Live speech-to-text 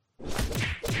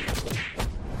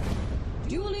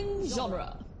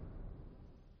genre.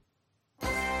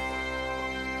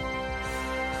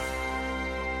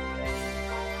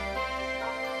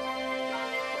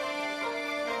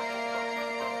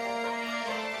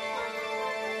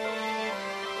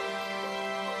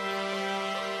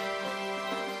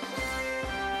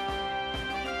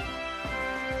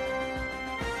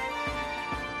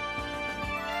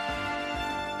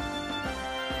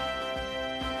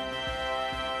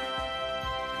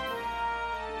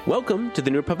 Welcome to the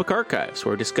New Republic Archives,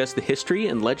 where we discuss the history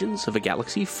and legends of a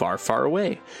galaxy far, far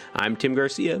away. I'm Tim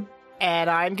Garcia. And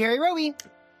I'm Gary Roby.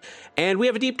 And we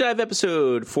have a deep dive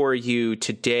episode for you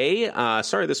today.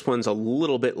 Sorry this one's a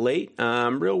little bit late.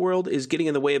 Real world is getting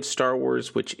in the way of Star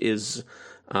Wars, which is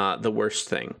the worst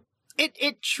thing.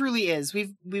 It truly is.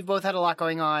 We've both had a lot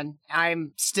going on.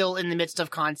 I'm still in the midst of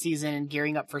con season and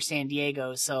gearing up for San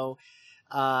Diego, so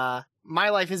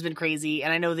my life has been crazy,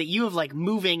 and I know that you have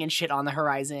moving and shit on the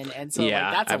horizon, and so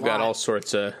that's I've got all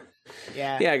sorts of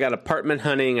yeah. I got apartment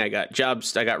hunting, I got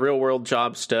jobs, I got real world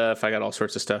job stuff, I got all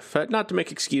sorts of stuff. But not to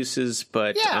make excuses,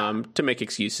 but to make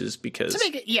excuses because that's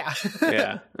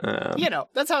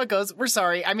how it goes. We're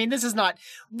sorry. I mean, this is not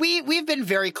we've been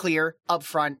very clear up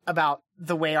front about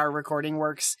the way our recording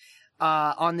works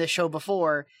on this show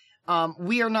before.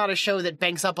 We are not a show that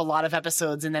banks up a lot of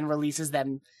episodes and then releases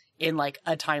them in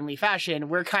a timely fashion.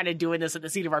 We're kind of doing this at the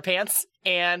seat of our pants,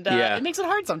 and it makes it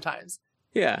hard sometimes.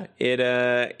 I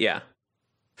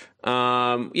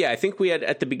think we had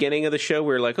at the beginning of the show,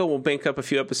 we were like, we'll bank up a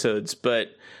few episodes, but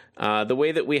the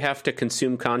way that we have to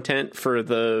consume content for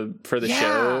the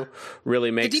show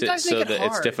really makes it so that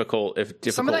it's difficult.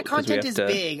 Some of that content is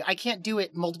big. I can't do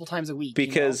it multiple times a week.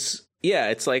 Because,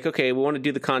 it's like, okay, we want to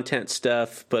do the content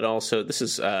stuff, but also this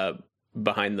is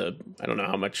behind the, I don't know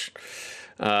how much...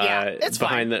 it's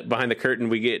behind the curtain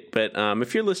we get, but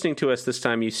if you're listening to us this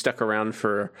time, you stuck around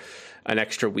for an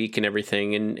extra week and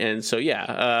everything, and so we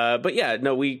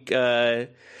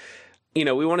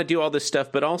we want to do all this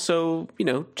stuff, but also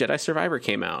Jedi Survivor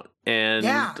came out, and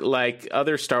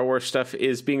other Star Wars stuff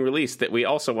is being released that we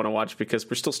also want to watch because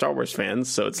we're still Star Wars fans.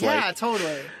 So it's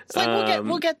totally. It's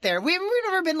we'll get there. We've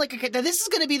never been this is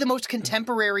going to be the most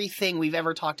contemporary thing we've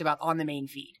ever talked about on the main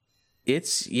feed.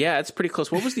 It's pretty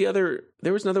close. What was the other?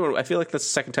 There was another one. I feel like that's the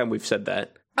second time we've said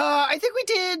that. I think we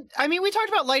did. I mean, we talked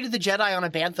about Light of the Jedi on a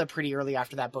Bantha pretty early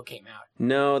after that book came out.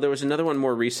 No, there was another one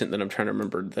more recent that I'm trying to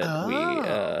remember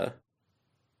that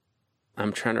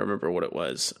I'm trying to remember what it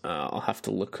was. I'll have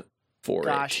to look for it.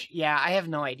 Gosh, yeah, I have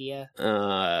no idea.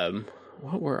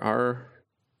 What were our?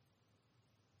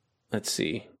 Let's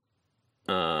see.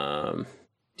 Did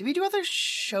we do other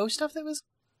show stuff that was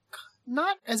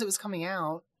not as it was coming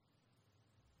out?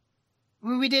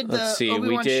 When we did the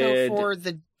Obi-Wan show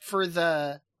for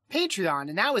the Patreon,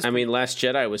 and that was... Last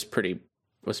Jedi was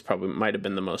probably might have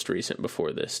been the most recent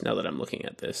before this, now that I'm looking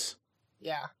at this.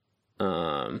 Yeah.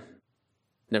 Never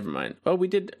mind. Oh, we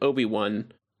did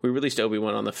Obi-Wan. We released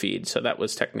Obi-Wan on the feed, so that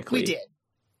was technically... We did.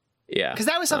 Yeah. Because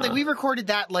that was something, we recorded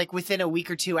that within a week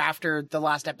or two after the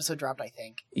last episode dropped, I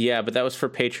think. Yeah, but that was for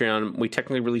Patreon. We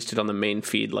technically released it on the main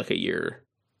feed a year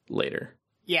later.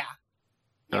 Yeah.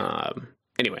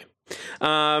 Anyway.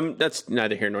 That's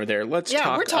neither here nor there. We're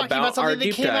talking about something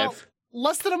that came out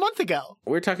less than a month ago.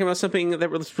 We're talking about something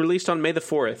that was released on May the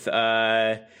 4th.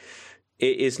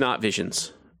 It is not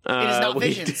Visions. It is not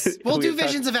Visions. We'll do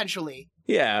Visions eventually.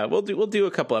 Yeah, we'll do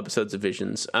a couple episodes of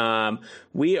Visions.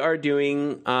 We are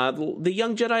doing the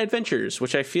Young Jedi Adventures,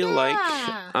 which I feel like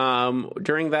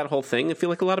during that whole thing, I feel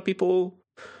like a lot of people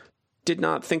did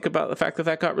not think about the fact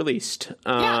that got released.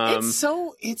 It's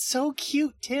so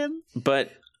cute, Tim.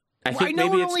 But I think know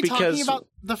maybe we're it's only because talking about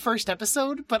the first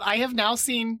episode, but I have now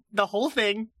seen the whole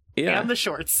thing and the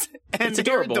shorts, and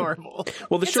they're adorable.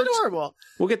 Well, the shorts adorable.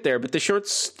 We'll get there, but the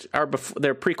shorts are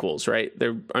they're prequels, right?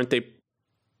 Aren't they?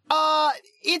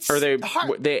 It's or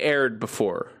they aired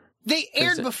before. They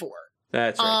aired before.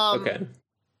 That's right. Okay,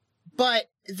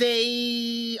 but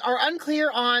they are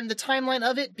unclear on the timeline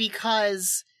of it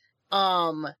because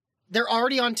they're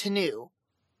already on Tanu.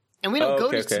 And we don't go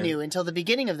to Tanu until the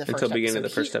beginning of the first episode. Until the beginning of the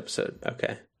first episode.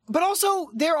 Okay. But also,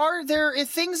 there are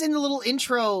things in the little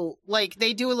intro,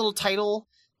 they do a little title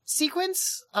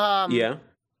sequence. Yeah.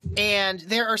 And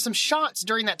there are some shots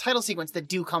during that title sequence that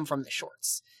do come from the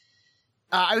shorts.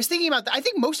 I was thinking about that. I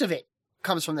think most of it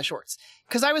comes from the shorts.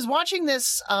 Because I was watching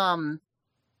this, I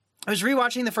was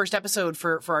rewatching the first episode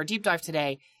for our deep dive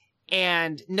today,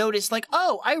 and noticed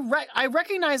I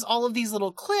recognize all of these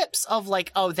little clips of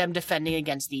them defending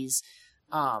against these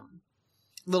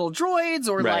little droids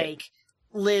or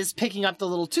Liz picking up the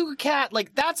little Tuca cat.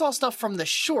 That's all stuff from the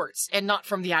shorts and not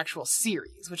from the actual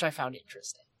series, which I found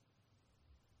interesting.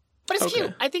 But it's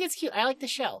cute. I think it's cute. I like the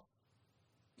show.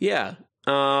 Yeah.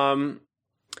 Anyway,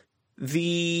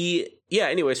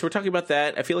 so we're talking about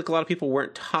that. I feel like a lot of people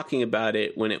weren't talking about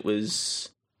it when it was.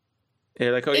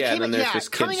 They're like, and then there's this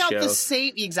kids coming out show.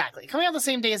 Coming out the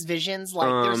same day as Visions.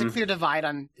 Like, there's a clear divide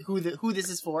on who this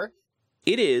is for.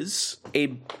 It is a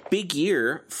big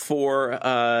year for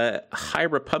High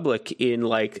Republic in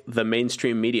like the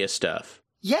mainstream media stuff.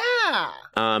 Yeah.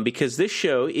 Because this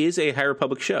show is a High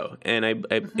Republic show, and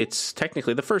it's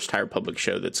technically the first High Republic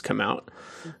show that's come out.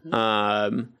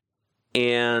 So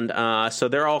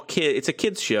they're all kids. It's a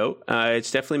kids show.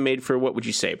 It's definitely made for, what would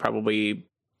you say? Probably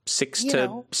 6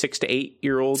 to 8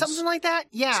 year olds, something like that.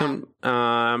 Yeah,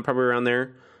 probably around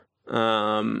there.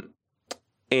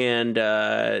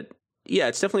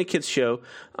 It's definitely a kids show.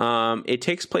 It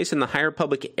takes place in the High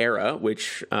Republic era,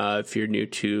 which, if you're new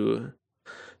to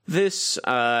this,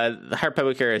 the High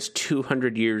Republic era is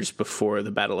 200 years before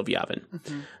the Battle of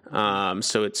Yavin.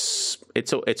 So it's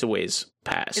a ways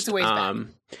past. It's a ways back.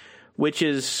 Which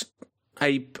is,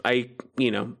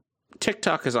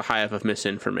 TikTok is a hive of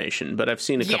misinformation, but I've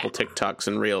seen a couple TikToks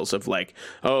and reels of like,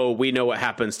 oh, we know what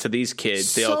happens to these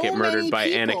kids. They all get murdered by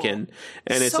Anakin.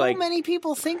 And it's like, many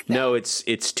people think that. No, it's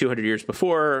 200 years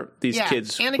before. These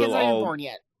kids Anakin's will not all even born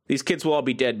yet. These kids will all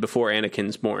be dead before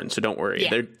Anakin's born, so don't worry.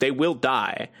 Yeah. They will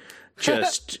die.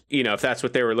 Just, if that's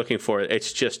what they were looking for,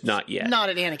 it's just not yet. Not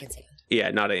at Anakin's hand.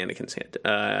 Yeah, not at Anakin's hand.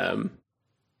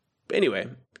 But anyway.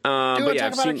 Do you want to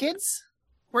talk about our kids?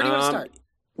 Where do you want to start?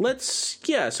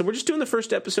 So we're just doing the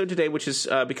first episode today, which is,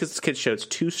 because it's a kids show, it's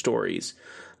 2 stories.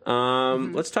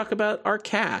 Let's talk about our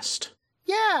cast.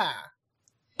 Yeah.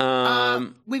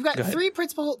 We've got three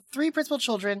principal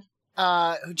children,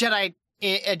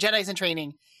 Jedis in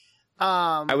training.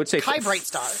 I would say Kai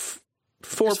Brightstar.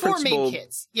 Four main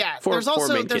kids. Yeah. There's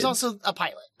also a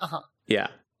pilot. Yeah.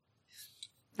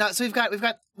 So we've got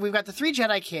the 3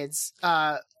 Jedi kids,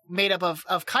 made up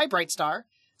of Kai Brightstar,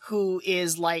 who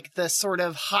is like the sort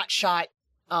of hotshot,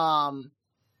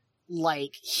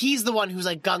 like he's the one who's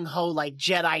like gung ho, like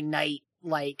Jedi Knight,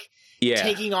 like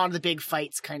taking on the big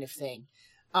fights kind of thing.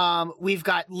 We've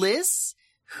got Liz,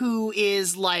 who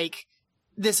is like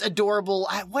this adorable.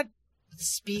 What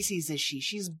species is she?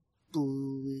 She's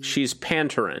blue. She's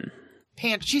Pantarin.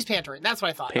 She's Pantarin. That's what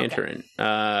I thought. Pantarin,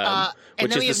 okay.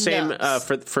 which is the same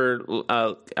for.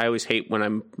 I always hate when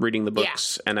I'm reading the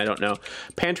books and I don't know.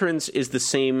 Pantarins is the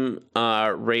same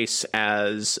race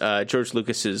as George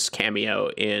Lucas's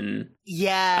cameo in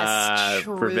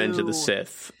Revenge of the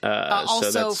Sith.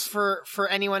 Also, for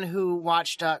anyone who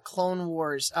watched Clone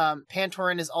Wars,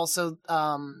 Pantarin is also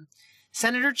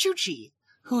Senator Chuchi,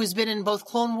 who has been in both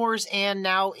Clone Wars and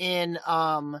now in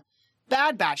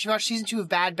Bad Batch. You watch season 2 of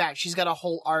Bad Batch. She's got a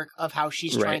whole arc of how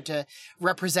she's trying to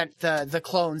represent the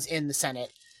clones in the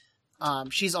Senate.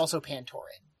 She's also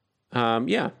Pantoran.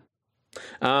 And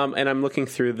I'm looking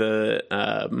through the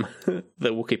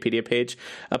the Wikipedia page.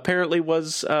 Apparently,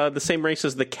 was the same race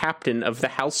as the captain of the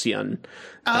Halcyon,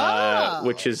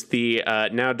 which is the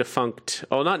now defunct.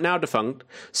 Oh, not now defunct.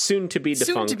 Soon to be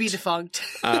defunct.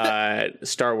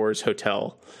 Star Wars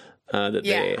hotel.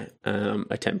 They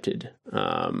attempted.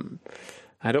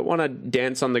 I don't want to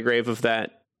dance on the grave of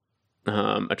that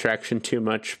attraction too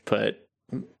much, but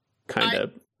kind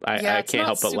of. I can't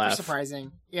help but laugh.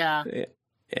 Surprising, yeah.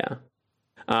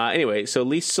 Anyway, so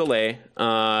Lise Soleil.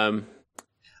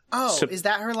 Is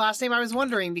that her last name? I was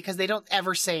wondering because they don't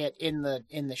ever say it in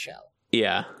the show.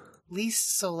 Yeah, Lise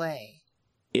Soleil.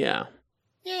 Yeah.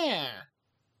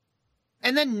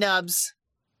 And then Nubs.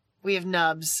 We have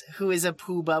Nubs, who is a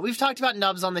Pooba. We've talked about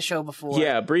Nubs on the show before.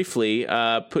 Yeah, briefly.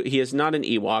 He is not an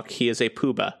Ewok. He is a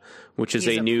Pooba, which is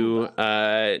a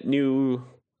new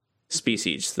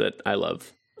species that I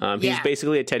love. He's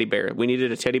basically a teddy bear. We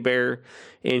needed a teddy bear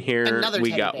in here.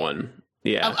 We got one.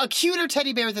 Yeah. A cuter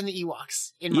teddy bear than the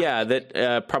Ewoks.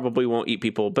 That probably won't eat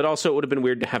people. But also it would have been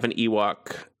weird to have an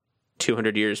Ewok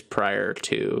 200 years prior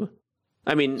to...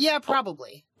 I mean... Yeah,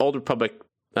 probably. Old Republic...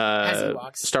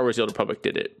 Star Wars: The Old Republic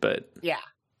did it, but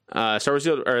Star Wars: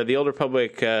 The Old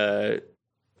Republic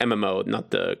MMO, not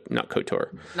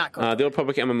KOTOR. Not KOTOR. The Old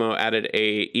Republic MMO added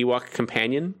a Ewok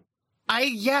companion.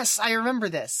 I remember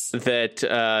this.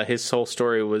 That his whole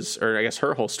story was, or I guess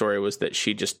her whole story was that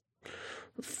she just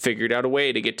figured out a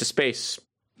way to get to space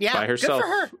by herself. Good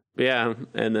for her. Yeah,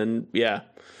 and then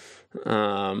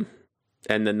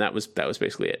and then that was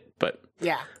basically it. But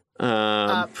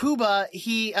Pooba,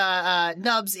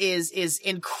 Nubs is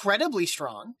incredibly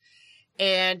strong,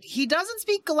 and he doesn't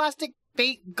speak Galactic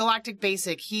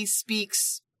Basic. He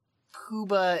speaks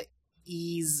Pooba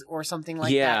Ease or something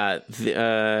like that.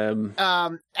 Yeah.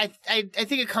 I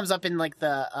think it comes up in like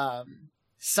the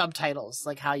subtitles,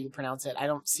 like how you pronounce it. I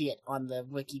don't see it on the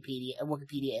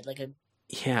Wikipedia like a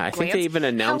Yeah, I glance. think they even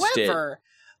announced However,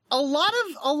 a lot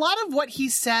of what he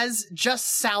says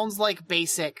just sounds like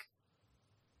basic,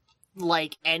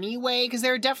 like, anyway, because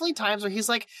there are definitely times where he's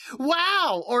like,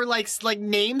 wow, or like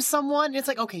name someone, and it's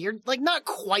like, okay, you're like not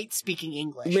quite speaking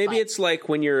English. Maybe it's like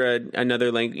when you're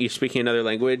you're speaking another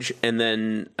language, and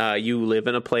then you live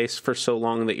in a place for so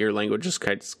long that your language just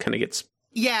kind of gets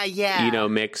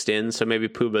mixed in. So maybe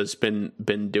Pumbaa's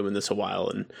been doing this a while,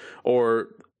 or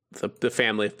the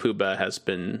family of Pumbaa has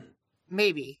been.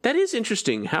 Maybe that is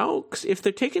interesting. How, if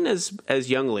they're taken as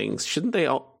younglings, shouldn't they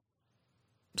all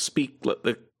speak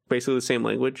basically the same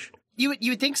language? You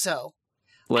would think so.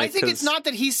 I think it's not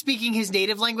that he's speaking his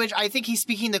native language. I think he's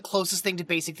speaking the closest thing to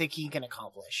basic that he can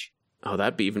accomplish. Oh,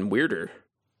 that'd be even weirder.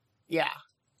 Yeah.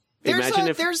 There's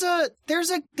a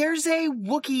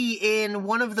Wookiee in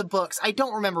one of the books. I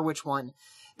don't remember which one.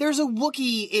 There's a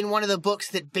Wookiee in one of the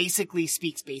books that basically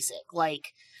speaks basic.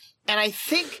 And I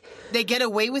think they get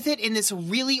away with it in this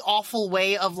really awful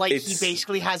way of he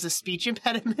basically has a speech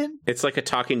impediment. It's like a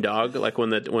talking dog, like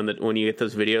when you get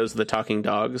those videos of the talking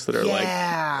dogs that are like,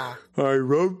 I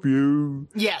love you.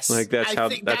 Yes, like that's how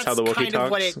the Wookiee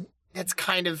talks.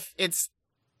 It's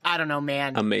I don't know,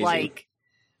 man. Amazing.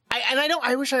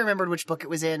 I wish I remembered which book it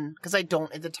was in, because I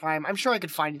don't at the time. I'm sure I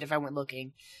could find it if I went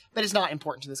looking, but it's not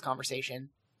important to this conversation.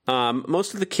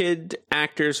 Most of the kid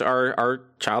actors are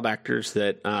child actors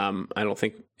that I don't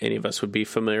think any of us would be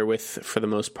familiar with for the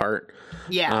most part.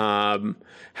 Yeah.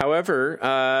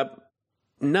 However,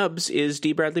 Nubs is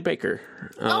D. Bradley Baker.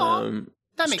 That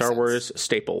makes Star sense. Wars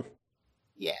staple.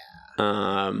 Yeah.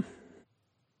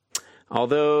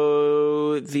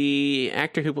 Although the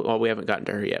actor we haven't gotten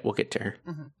to her yet. We'll get to her.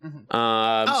 Mm-hmm,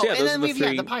 mm-hmm. And then we've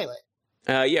the pilot.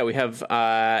 We have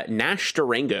Nash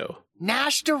Durango.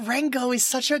 Nash Durango is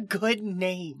such a good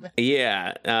name.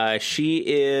 Yeah, she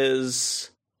is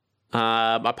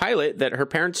a pilot that her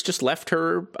parents just left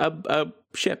her a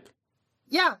ship.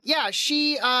 Yeah.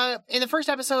 She in the first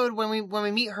episode when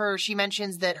we meet her, she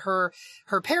mentions that her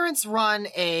parents run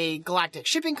a galactic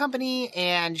shipping company,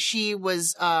 and she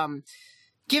was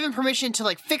given permission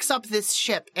to fix up this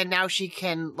ship, and now she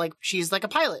can she's a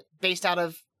pilot based out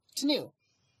of Tanu.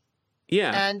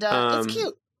 Yeah, and it's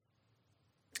cute.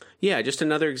 Yeah, just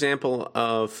another example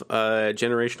of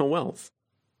generational wealth.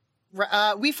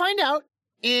 We find out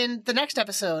in the next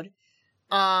episode,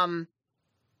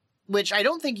 which I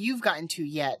don't think you've gotten to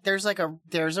yet. There's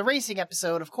a racing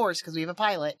episode, of course, because we have a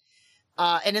pilot.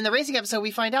 And in the racing episode,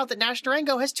 we find out that Nash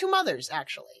Durango has two mothers,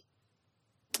 actually.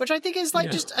 Which I think is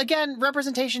just, again,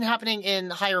 representation happening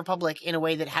in High Republic in a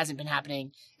way that hasn't been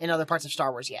happening in other parts of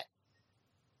Star Wars yet.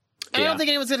 And I don't think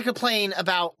anyone's going to complain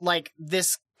about,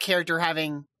 this character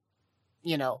having,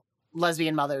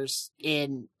 lesbian mothers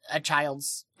in a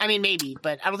child's... I mean, maybe,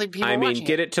 but I don't think people are watching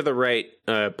get it to the right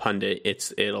pundit.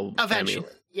 It'll... Eventually,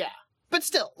 yeah. But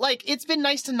still, it's been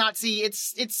nice to not see...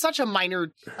 It's such a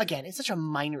minor... Again, it's such a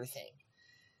minor thing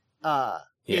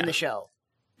in the show.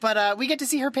 But we get to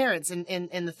see her parents in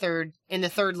the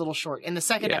third little short, in the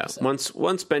second episode.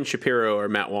 Once Ben Shapiro or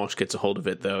Matt Walsh gets a hold of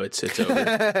it, though, it's over.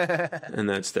 And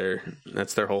that's their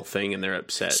whole thing, and they're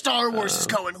upset. Star Wars is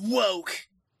going woke.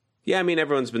 Yeah, I mean,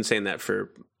 everyone's been saying that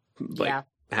for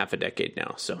half a decade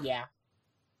now. So yeah.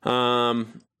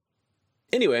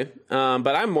 Anyway,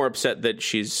 but I'm more upset that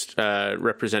she's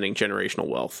representing generational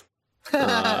wealth.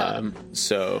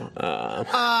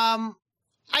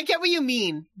 I get what you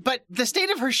mean, but the state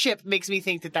of her ship makes me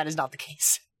think that is not the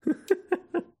case.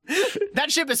 That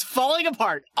ship is falling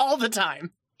apart all the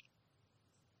time.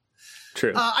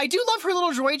 True. I do love her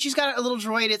little droid. She's got a little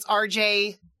droid. It's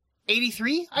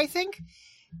RJ-83, I think.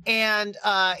 And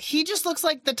he just looks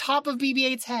like the top of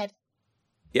BB-8's head.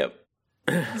 Yep.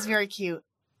 He's very cute.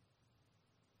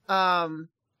 One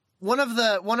of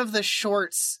the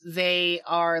shorts, they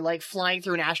are flying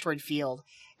through an asteroid field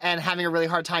and having a really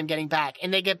hard time getting back.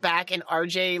 And they get back, and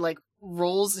RJ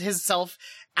rolls himself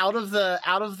out of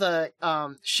the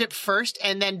ship first,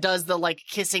 and then does the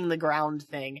kissing the ground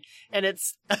thing, and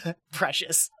it's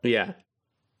precious. Yeah.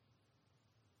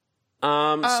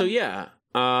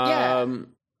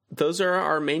 Those are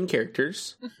our main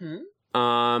characters. Mm-hmm.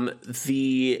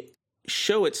 The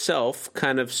show itself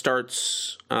kind of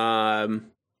starts.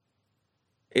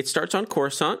 It starts on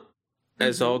Coruscant,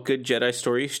 as all good Jedi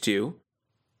stories do.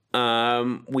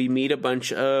 We meet a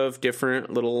bunch of different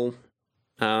little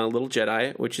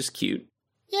Jedi, which is cute.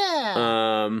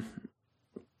 Yeah.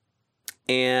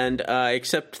 And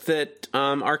except that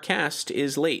our cast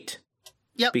is late.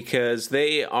 Yep. Because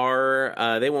they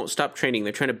won't stop training.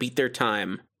 They're trying to beat their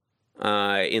time.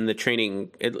 in the training.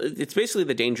 It's basically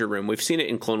the danger room. We've seen it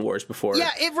in Clone Wars before.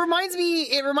 Yeah, it reminds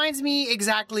me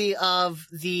exactly of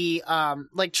the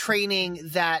like training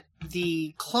that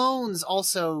the clones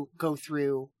also go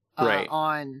through right.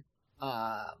 on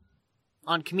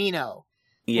Kamino.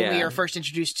 Yeah. When we are first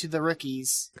introduced to the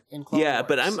rookies in Clone Wars. Yeah,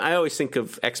 but I always think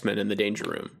of X-Men in the danger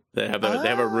room. They have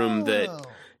a room that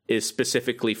is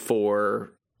specifically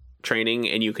for training,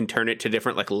 and you can turn it to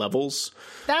different like levels.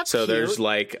 That's so cute. There's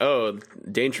like, oh,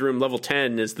 danger room level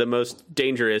 10 is the most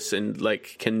dangerous and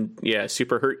like can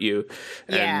super hurt you.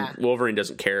 And Wolverine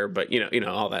doesn't care, but you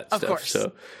know all that stuff. Course.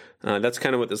 So that's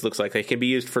kind of what this looks like. It can be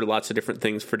used for lots of different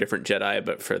things for different Jedi,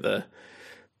 but for the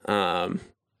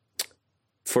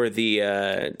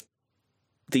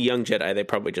young Jedi, they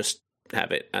probably just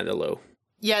have it at a low.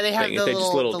 Yeah, they have thing. the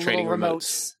little training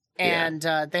remotes. And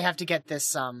they have to get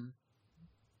this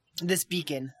this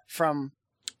beacon from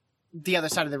the other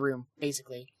side of the room,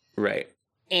 basically. Right.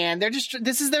 And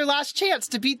this is their last chance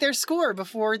to beat their score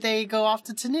before they go off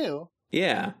to Tanu.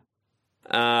 Yeah.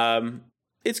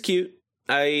 It's cute.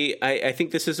 I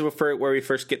think this is where we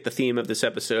first get the theme of this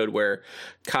episode, where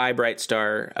Kai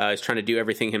Brightstar is trying to do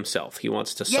everything himself. He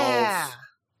wants to solve. Yeah.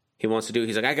 He wants to do.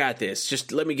 He's like, I got this.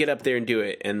 Just let me get up there and do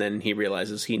it. And then he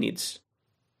realizes he needs.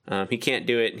 He can't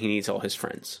do it. And he needs all his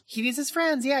friends. He needs his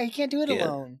friends. Yeah, he can't do it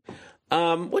alone.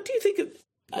 What do you think of?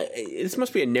 This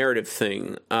must be a narrative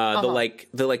thing.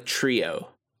 The trio.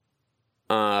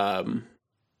 Because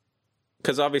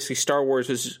obviously Star Wars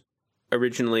was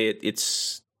originally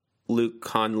it's Luke,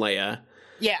 Han, Leia.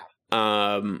 Yeah.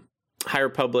 High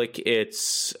Republic,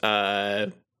 it's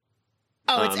it's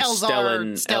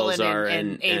Stellan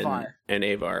and Avar. And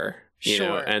Avar. You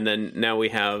know, and then now we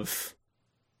have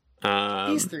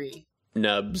these three.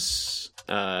 Nubs,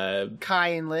 Kai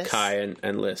and Liz. Kai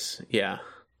and Liz. Yeah.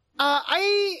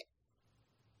 I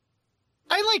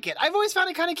like it. I've always found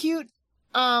it kind of cute.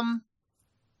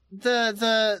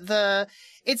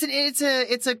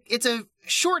 It's a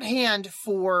shorthand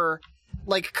for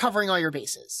like covering all your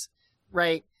bases,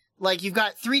 right? Like you've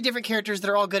got three different characters that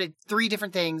are all good at three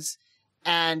different things,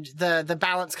 and the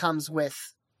balance comes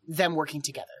with them working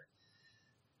together.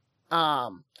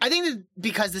 I think that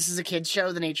because this is a kids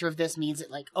show, the nature of this means that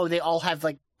like, they all have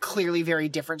like clearly very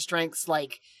different strengths.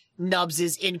 Like Nubs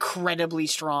is incredibly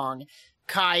strong.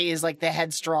 Kai is like the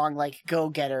headstrong, like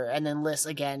go-getter. And then Liz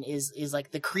again is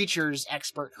like the creatures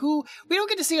expert, who we don't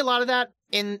get to see a lot of that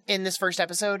in this first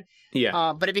episode.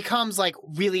 Yeah. But it becomes like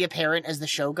really apparent as the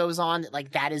show goes on that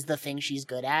like that is the thing she's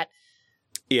good at.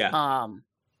 Yeah.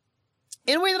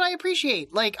 In a way that I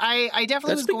appreciate. Like, I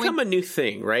definitely That's become a new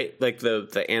thing, right? Like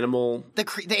the animal...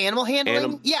 The animal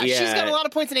handling? Yeah, she's got a lot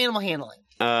of points in animal handling.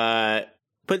 But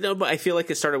I feel like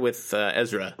it started with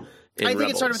Ezra in I think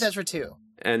Rebels. It started with Ezra, too.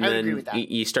 And I then would agree with that.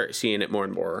 You start seeing it more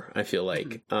and more, I feel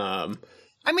like. I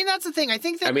mean, that's the thing. I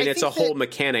think that... it's a whole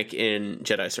mechanic in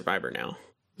Jedi Survivor now.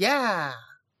 Yeah.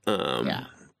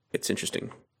 It's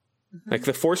interesting. Mm-hmm. Like,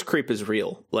 the Force creep is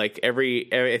real. Like,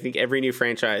 I think every new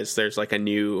franchise, there's like a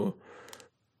new...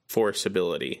 Force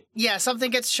ability. Yeah, something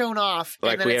gets shown off.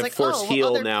 Like and then we it's have like, Force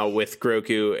heal now with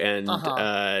Grogu and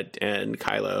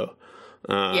Kylo.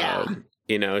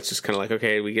 You know, it's just kind of like,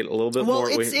 okay, we get a little bit more.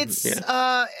 It's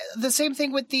the same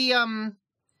thing with the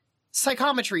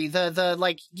psychometry. The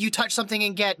like you touch something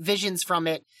and get visions from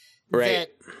it. Right.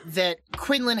 That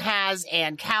Quinlan has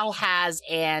and Cal has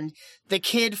and the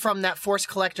kid from that Force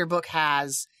Collector book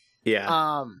has. Yeah.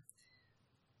 I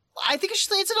think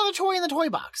it's another toy in the toy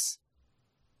box.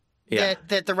 Yeah.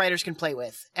 That the writers can play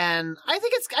with, and I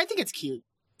think it's cute.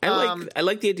 I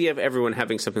like the idea of everyone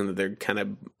having something that they're kind of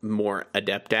more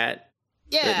adept at.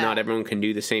 Yeah, that not everyone can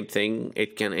do the same thing.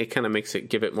 It kind of makes it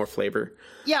give it more flavor.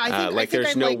 Yeah, I think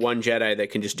there's no one Jedi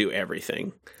that can just do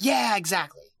everything. Yeah,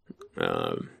 exactly.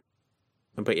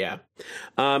 But yeah,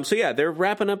 so yeah, they're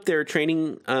wrapping up their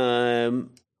training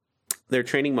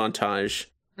montage,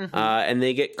 and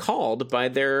they get called by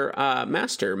their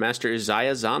Master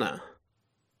Zaya Zana.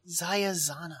 Zaya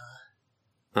Zana.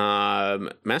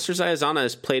 Master Zaya Zana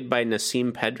is played by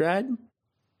Nasim Pedrad,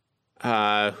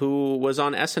 who was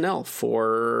on SNL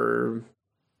for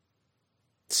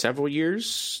several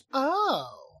years. Oh.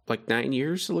 Like 9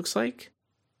 years, it looks like.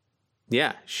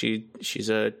 Yeah, she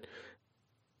was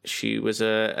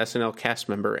a SNL cast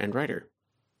member and writer.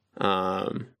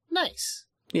 Nice.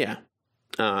 Yeah.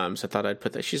 So I thought I'd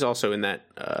put that. She's also in that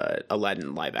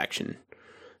Aladdin live action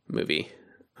movie.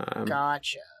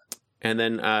 Gotcha. And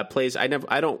then plays. I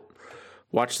don't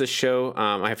watch this show.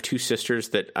 I have two sisters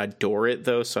that adore it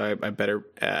though, so I better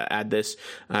add this.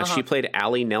 She played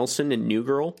Allie Nelson in New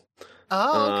Girl.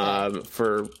 Oh, okay.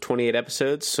 For 28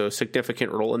 episodes, so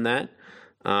significant role in that.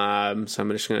 So I'm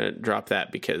just gonna drop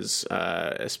that because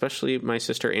especially my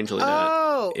sister Angelina.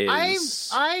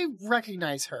 I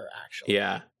recognize her actually.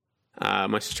 Yeah,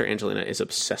 my sister Angelina is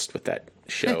obsessed with that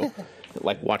show.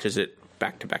 Like watches it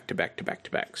back to back to back to back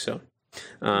to back. So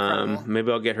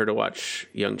maybe I'll get her to watch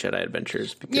Young Jedi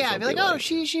Adventures. Because I'd be like, oh,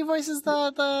 she voices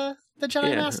the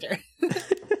Jedi Master.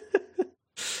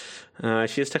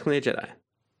 She is technically a Jedi.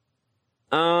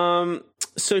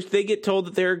 So they get told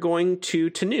that they're going to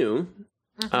Tanu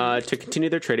to continue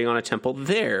their trading on a temple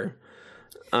there.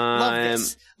 Love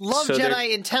this. Love so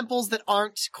Jedi in temples that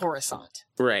aren't Coruscant.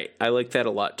 Right. I like that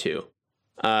a lot too.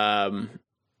 Do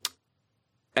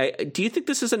you think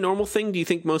this is a normal thing? Do you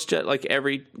think most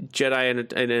every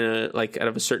Jedi in a like out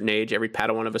of a certain age, every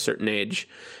Padawan of a certain age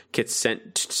gets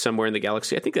sent somewhere in the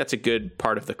galaxy? I think that's a good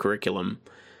part of the curriculum.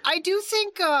 I do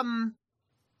think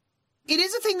it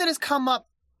is a thing that has come up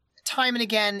time and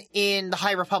again in the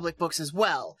High Republic books as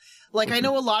well. Like I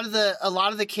know a lot of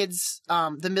the kids,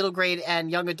 the middle grade and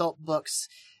young adult books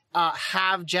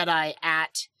have Jedi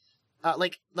at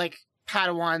like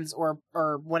Padawans or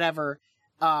whatever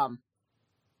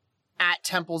at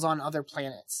temples on other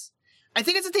planets. I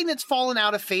think it's a thing that's fallen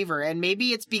out of favor, and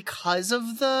maybe it's because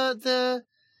of the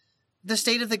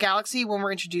state of the galaxy when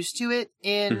we're introduced to it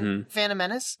in Phantom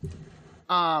Menace.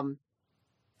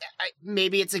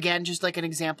 Maybe it's again just like an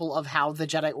example of how the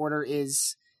Jedi Order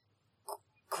is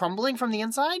crumbling from the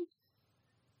inside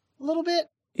a little bit.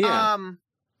 Yeah.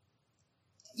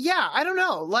 Yeah, I don't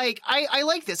know. Like, I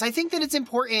like this. I think that it's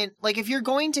important. Like, if you're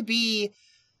going to be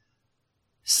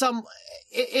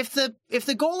if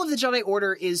the goal of the Jedi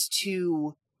Order is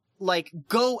to like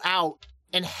go out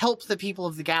and help the people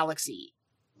of the galaxy,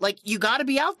 like you got to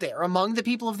be out there among the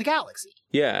people of the galaxy.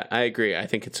 Yeah, I agree. I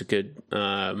think it's a good.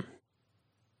 I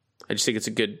just think it's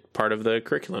a good part of the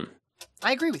curriculum.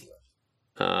 I agree with you.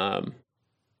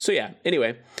 So yeah.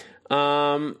 Anyway.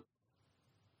 So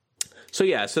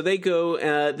they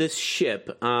go this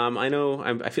ship. I know.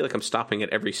 I feel like I'm stopping at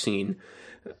every scene.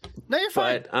 No, you're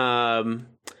fine. But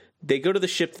they go to the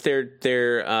ship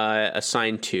they're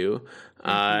assigned to,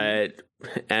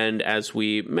 and as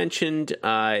we mentioned,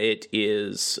 it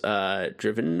is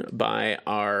driven by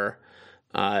our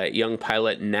young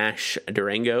pilot Nash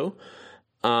Durango.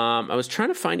 I was trying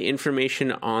to find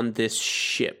information on this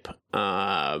ship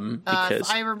because if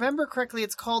I remember correctly,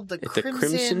 it's called the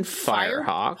Crimson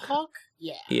Firehawk.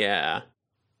 Yeah.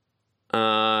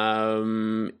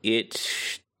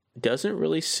 It doesn't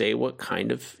really say what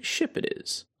kind of ship it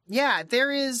is. Yeah,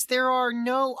 there are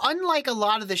no, unlike a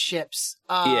lot of the ships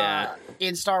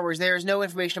in Star Wars, there is no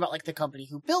information about like the company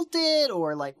who built it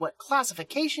or like what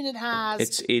classification it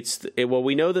has. Well,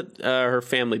 we know that her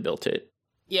family built it.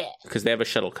 Yeah. Because they have a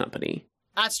shuttle company.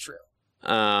 That's true.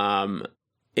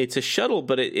 It's a shuttle,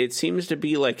 but it seems to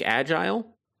be like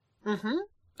agile. I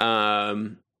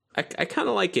kind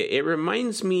of like it. It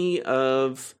reminds me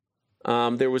of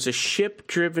there was a ship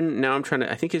driven. Now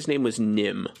I think his name was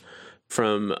Nim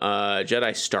from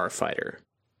Jedi Starfighter,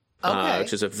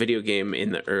 which is a video game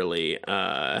in the early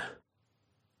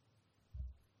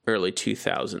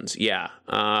 2000s. Yeah.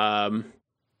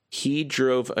 He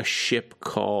drove a ship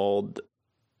called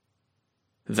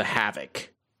the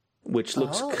Havoc, which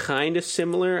looks kind of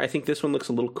similar. I think this one looks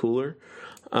a little cooler,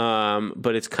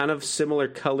 but it's kind of similar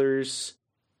colors.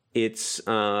 It's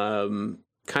kind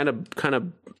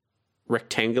of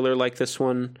rectangular like this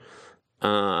one,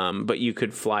 but you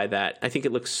could fly that. I think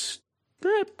it looks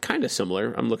kind of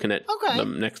similar. I'm looking at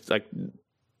them next, like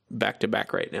back to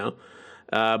back right now.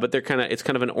 But it's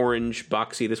kind of an orange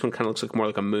boxy. This one kind of looks like more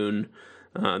like a moon.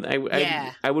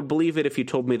 I would believe it if you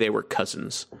told me they were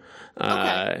cousins.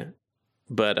 But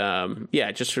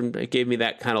it gave me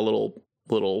that kind of little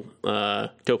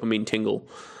dopamine tingle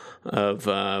of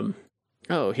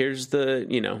here's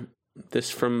the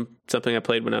this from something I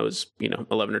played when I was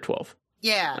 11 or 12.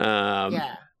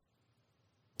 Yeah.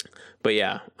 But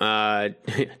yeah,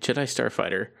 Jedi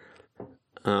Starfighter,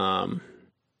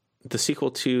 the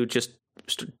sequel to just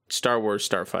Star Wars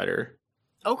Starfighter.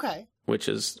 Okay. Which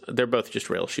is, they're both just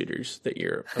rail shooters that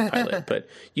you're a pilot. But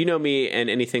you know me,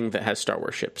 and anything that has Star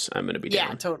Wars ships, I'm going to be down.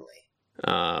 Yeah, totally.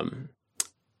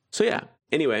 So yeah,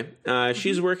 anyway,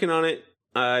 she's working on it.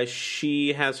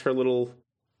 She has her little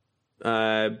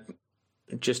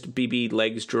just BB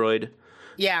legs droid.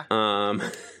 Yeah.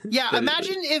 Yeah,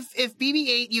 imagine if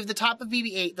BB-8, you have the top of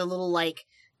BB-8, the little like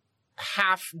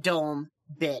half dome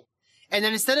bit. And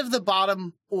then instead of the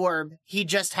bottom orb, he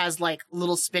just has like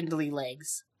little spindly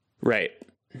legs. Right.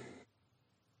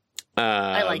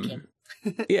 I like him.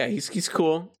 Yeah, he's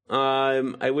cool.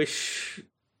 I wish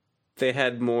they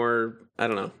had more, I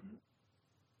don't know,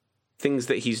 things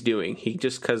that he's doing. He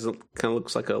just kind of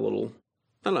looks like a little,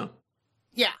 I don't know.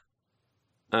 Yeah.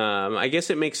 I guess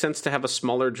it makes sense to have a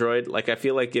smaller droid. Like, I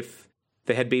feel like if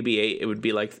they had BB-8, it would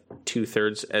be like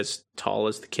 2/3 as tall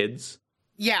as the kids.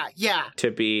 Yeah, yeah.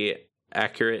 To be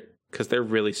accurate, because they're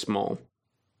really small.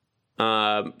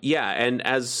 And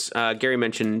as Gary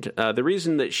mentioned, the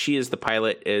reason that she is the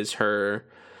pilot is her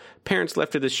parents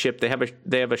left her this ship. They have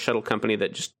a shuttle company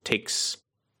that just takes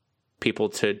people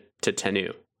to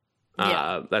Tennu.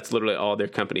 That's literally all their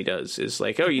company does. Is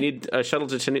like, oh, you need a shuttle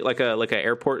to Tennu, like a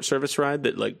airport service ride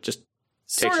that like just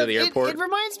takes you to the airport. It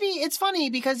reminds me. It's funny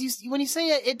because when you say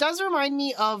it, it does remind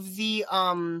me of the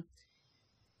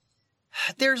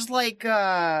There's like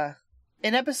an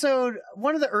episode,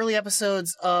 one of the early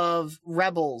episodes of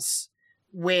Rebels,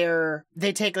 where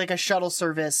they take like a shuttle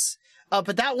service,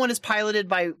 but that one is piloted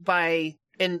by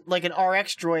an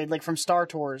RX droid, like from Star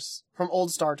Tours, from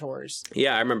old Star Tours.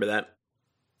 Yeah, I remember that.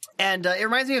 And it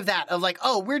reminds me of that, of like,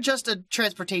 oh, we're just a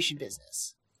transportation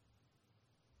business.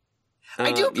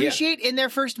 I do appreciate in their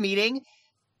first meeting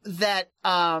that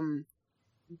Kai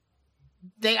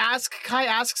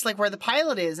asks like where the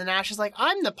pilot is, and Ash is like,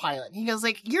 I'm the pilot. And he goes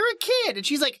like, you're a kid. And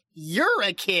she's like, you're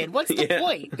a kid. What's the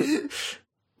point?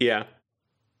 Yeah.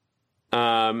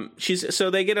 So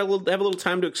they have a little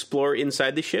time to explore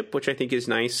inside the ship, which I think is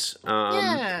nice.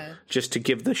 Just to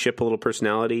give the ship a little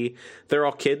personality. They're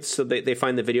all kids, so they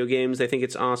find the video games. They think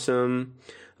it's awesome.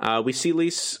 We see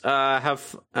Lise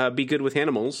be good with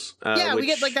animals. We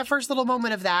get like that first little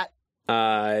moment of that.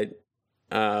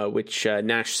 Which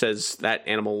Nash says that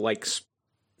animal likes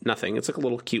nothing. It's like a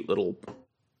little cute little,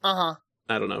 I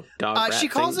don't know, dog rat she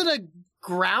calls thing. it a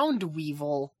ground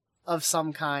weevil of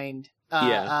some kind.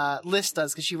 Liz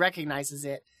does, because she recognizes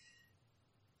it.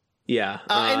 Yeah.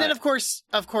 And then of course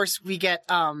we get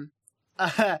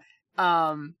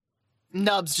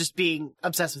Nubs just being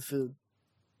obsessed with food.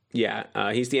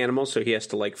 Yeah. He's the animal, so he has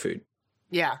to like food.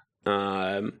 Yeah.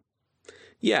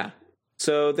 Yeah.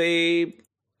 So they...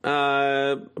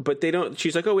 but they don't.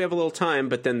 She's like, "Oh, we have a little time,"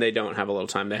 but then they don't have a little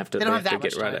time. They have to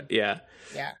get right at. Yeah.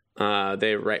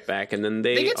 They're right back, and then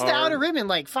they get to the Outer Rim in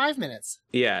like 5 minutes.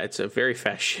 Yeah, it's a very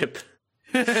fast ship.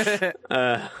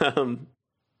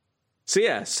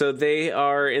 So they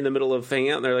are in the middle of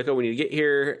hanging out, and they're like, "Oh, we need to get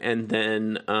here," and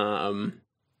then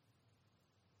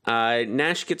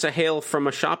Nash gets a hail from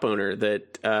a shop owner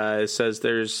that says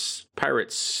there's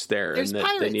pirates there, and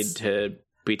that they need to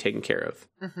be taken care of.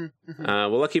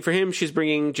 Well, lucky for him, she's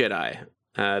bringing Jedi.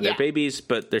 They're babies,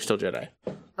 but they're still Jedi.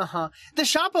 The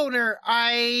shop owner,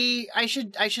 I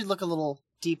should look a little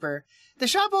deeper. The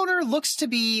shop owner looks to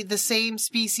be the same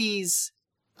species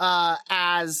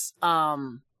as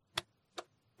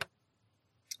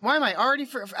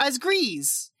as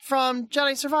Grease from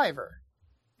Jedi Survivor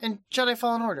and Jedi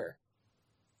Fallen Order.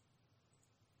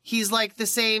 He's like the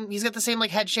same. He's got the same like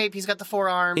head shape. He's got the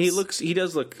forearms. He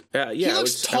does look. He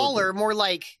looks taller, more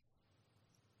like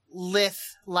lithe.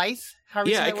 How do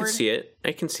you say that word? See it.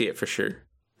 I can see it for sure.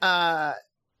 I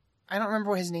don't remember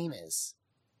what his name is.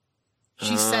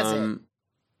 She says it.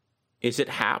 Is it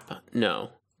Hap? No.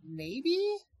 Maybe.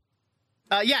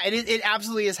 It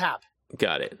absolutely is Hap.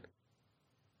 Got it.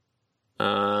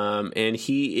 And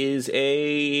he is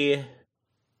a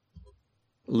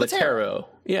Latero.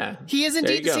 Yeah. He is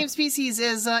indeed the same species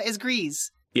as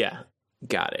Grease. Yeah.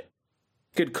 Got it.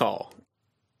 Good call.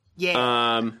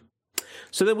 Yeah.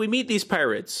 So then we meet these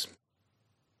pirates.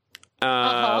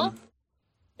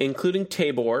 Including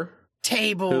Tabor.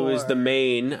 Who is the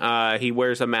main. He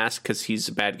wears a mask because he's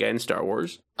a bad guy in Star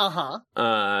Wars.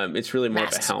 It's really more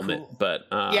Masks of a helmet, cool. But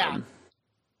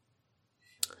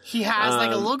he has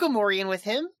like a Logomorian with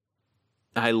him.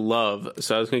 So I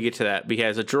was going to get to that. But he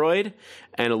has a droid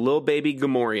and a little baby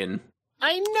Gamorrean.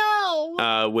 I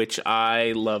know! Which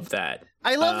I love that.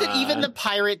 I love that even the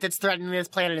pirate that's threatening this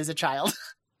planet is a child.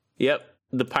 Yep.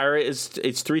 The pirate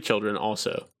it's 3 children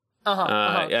also.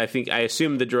 I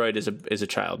assume the droid is a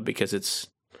child because it's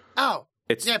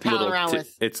palling around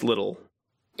with. It's little.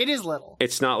 It is little.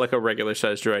 It's not like a regular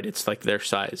sized droid. It's like their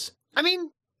size. I mean,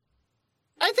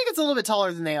 I think it's a little bit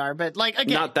taller than they are, but like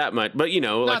again, not that much. But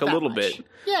like a little bit.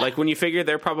 Yeah. Like when you figure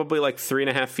they're probably like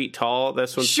 3.5 feet tall.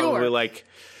 This one's probably like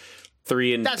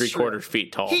 3 3/4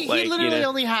 feet tall. He literally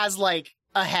only has like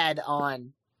a head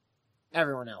on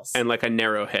everyone else, and like a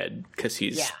narrow head because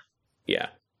he's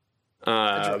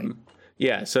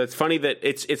So it's funny that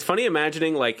it's funny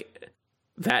imagining like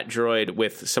that droid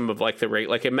with some of like the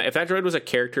like if that droid was a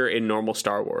character in normal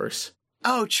Star Wars.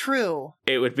 Oh, true.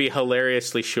 It would be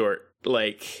hilariously short.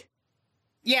 Like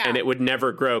Yeah. And it would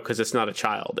never grow because it's not a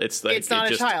child. It's like it's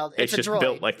not a child. It's a just droid.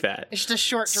 built like that. It's just a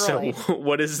short droid. So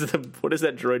what is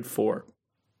that droid for?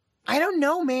 I don't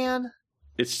know, man.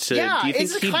 It's to, yeah, do you think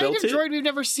it's the he kind built of it? droid we've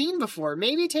never seen before.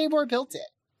 Maybe Tabor built it.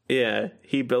 Yeah,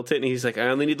 he built it, and he's like, I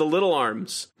only need the little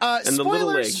arms and the little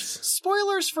legs.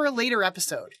 Spoilers for a later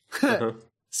episode.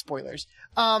 Spoilers.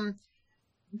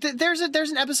 There's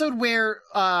an episode where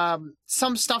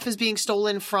some stuff is being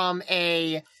stolen from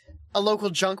a local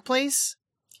junk place,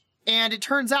 and it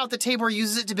turns out that Tabor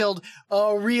uses it to build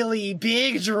a really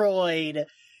big droid.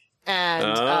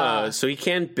 And so he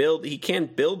can't build big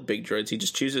droids. He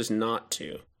just chooses not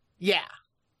to. Yeah.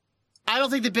 I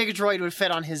don't think the big droid would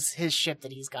fit on his ship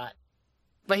that he's got.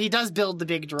 But he does build the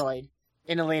big droid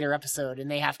in a later episode, and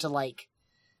they have to, like,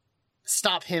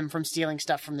 stop him from stealing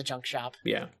stuff from the junk shop.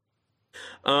 Yeah.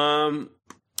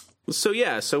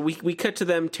 So we cut to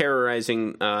them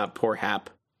terrorizing poor Hap.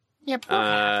 Yeah, poor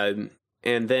Hap.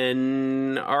 And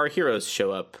then our heroes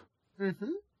show up. Mm-hmm.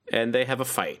 And they have a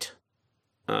fight.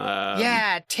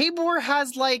 Yeah, Tabor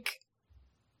has, like...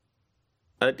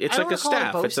 it's like a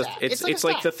staff. It's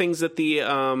like the things that the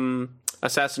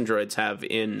assassin droids have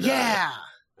in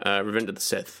Revenge of the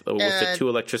Sith, with the two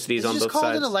electricities on both sides. Is it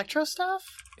called an electro staff?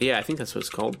 Yeah, I think that's what it's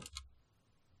called.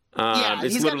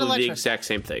 It's literally the exact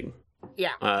same thing.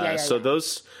 Yeah. So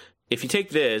those, if you take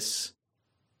those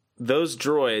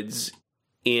droids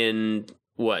in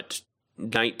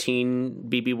 19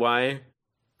 BBY,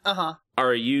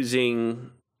 are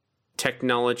using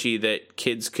technology that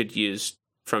kids could use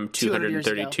from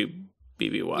 232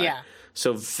 BBY. Yeah.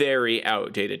 So very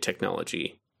outdated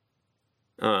technology.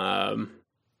 And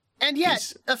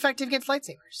yet effective against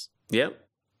lightsabers. Yep.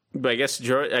 But I guess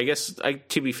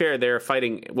to be fair, they're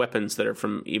fighting weapons that are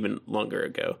from even longer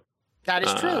ago. That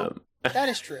is true. That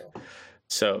is true.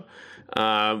 So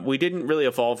we didn't really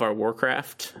evolve our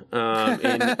Warcraft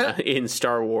in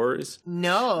Star Wars.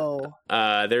 No.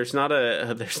 There's not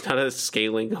a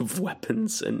scaling of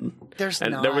weapons, and there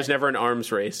was never an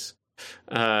arms race.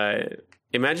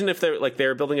 Imagine if they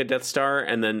were building a Death Star,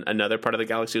 and then another part of the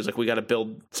galaxy was like, we got to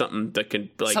build something that can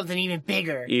something even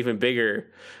bigger,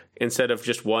 instead of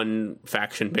just one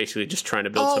faction basically just trying to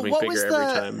build something bigger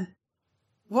every time.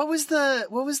 What was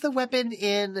the weapon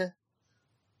in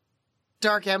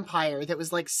Dark Empire that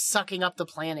was like sucking up the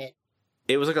planet?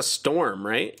 It was like a storm,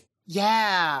 right?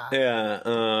 Yeah.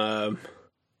 Yeah.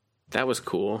 That was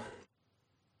cool.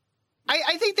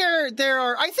 I think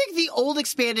I think the old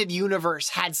expanded universe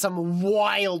had some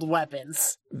wild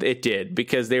weapons. It did,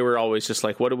 because they were always just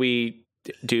like, what do we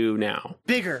do now?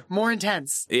 Bigger, more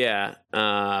intense. Yeah.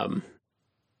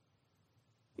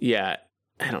 Yeah.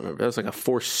 I don't remember. That was like a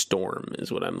Force Storm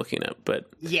is what I'm looking at. But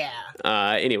yeah.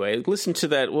 Anyway, listen to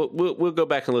that. We'll go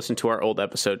back and listen to our old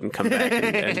episode and come back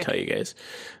and tell you guys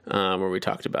where we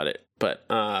talked about it. But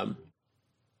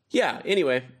yeah.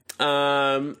 Anyway,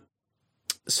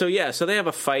 so they have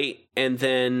a fight, and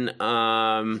then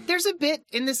there's a bit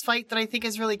in this fight that I think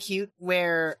is really cute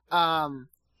where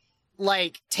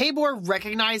like Tabor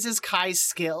recognizes Kai's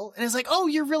skill and is like, "Oh,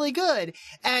 you're really good,"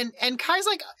 and Kai's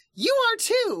like, "You are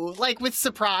too," like with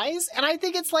surprise. And I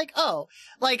think it's like, oh,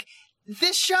 like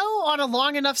this show on a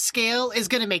long enough scale is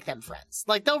gonna make them friends.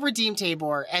 Like they'll redeem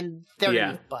Tabor and they're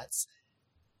gonna be butts.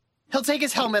 He'll take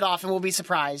his helmet off and we'll be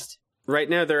surprised. Right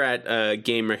now they're at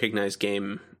game recognized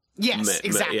game. Yes,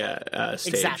 exactly.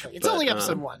 Stage, exactly. It's only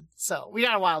episode 1, so we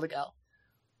got a while to go.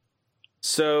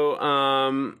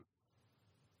 So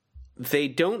they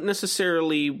don't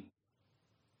necessarily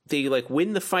like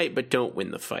win the fight, but don't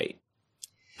win the fight.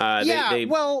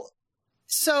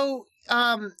 So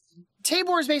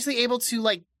Tabor is basically able to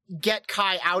like get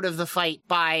Kai out of the fight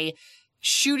by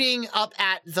shooting up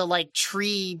at the like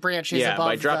tree branches above.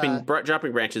 By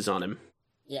dropping branches on him.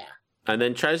 Yeah. And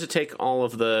then tries to take all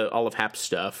of Hap's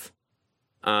stuff.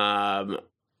 But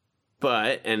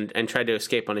tried to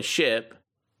escape on his ship.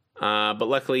 But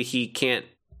luckily he can't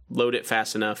load it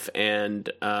fast enough,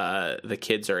 and the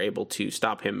kids are able to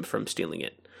stop him from stealing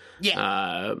it.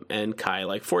 Yeah. And Kai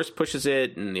like force pushes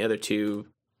it, and the other two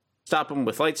stop him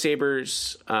with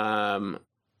lightsabers.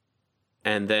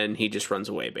 And then he just runs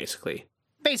away, basically.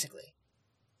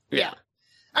 Yeah.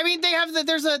 I mean, they have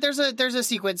there's a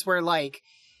sequence where like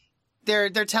they're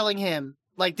telling him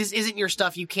like, this isn't your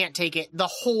stuff, you can't take it. The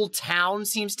whole town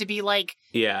seems to be like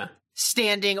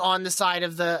standing on the side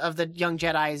of the young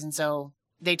Jedis, and so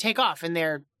they take off in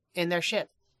their ship.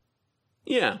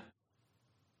 Yeah.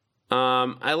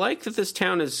 I like that this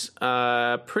town is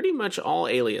pretty much all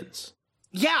aliens.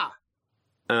 Yeah.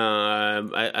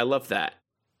 I love that.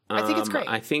 I think it's great.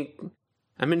 I think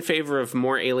I'm in favor of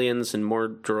more aliens and more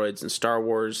droids in Star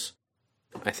Wars.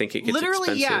 I think it gets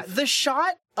literally, expensive. yeah. The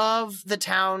shot of the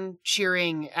town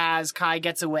cheering as Kai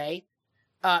gets away.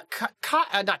 Not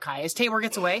Kai, as Tabor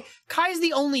gets away. Kai is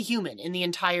the only human in the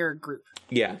entire group.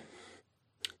 Yeah.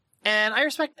 And I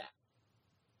respect that.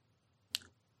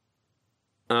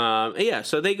 Yeah,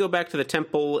 so they go back to the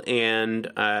temple,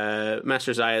 and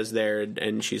Master Zaya's there,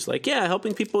 and she's like, "Yeah,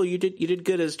 helping people, you did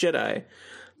good as Jedi."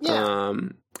 Yeah.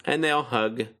 And they all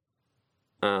hug.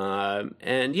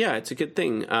 And yeah, it's a good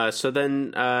thing. So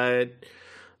then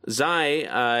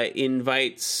Zai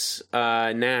invites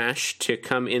Nash to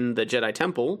come in the Jedi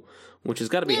Temple, which has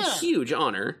got to be a huge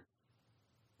honor.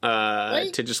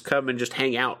 Right? To just come and just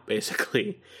hang out,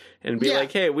 basically. And be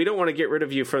like, hey, we don't want to get rid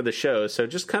of you for the show, so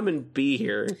just come and be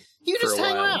here. You for just a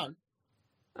hang while.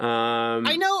 around.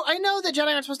 I know that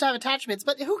Jedi aren't supposed to have attachments,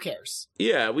 but who cares?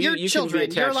 Yeah, You're you children. can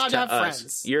be attached You're allowed to to have us.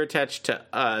 friends. You're attached to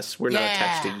us. We're not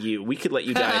attached to you. We could let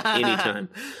you die at any time.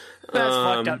 That's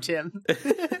fucked up, Tim.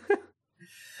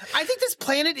 I think this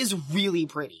planet is really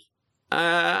pretty.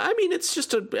 I mean, it's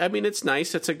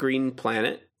nice. It's a green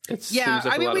planet.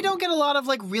 We don't get a lot of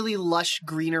like really lush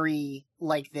greenery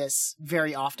like this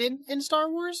very often in Star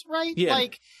Wars, right? Yeah.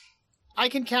 Like, I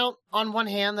can count on one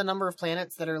hand the number of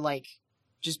planets that are like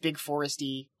just big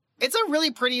foresty. It's a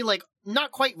really pretty, like, not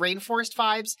quite rainforest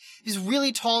vibes. These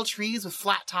really tall trees with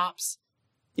flat tops.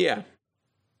 Yeah.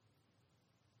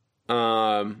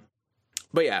 But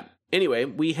yeah. Anyway,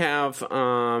 we have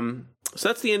so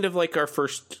that's the end of like our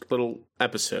first little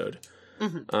episode.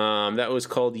 Mm-hmm. That was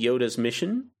called Yoda's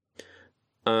Mission.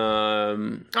 I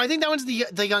think that one's the young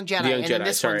Jedi. The young and Jedi. then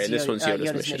this Sorry, one's and this one's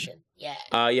Yoda's mission.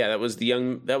 Yeah. Yeah, that was the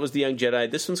young Jedi.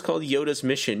 This one's called Yoda's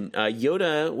Mission.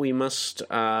 Yoda, we must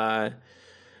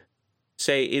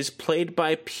say, is played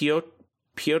by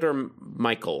Piotr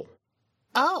Michael.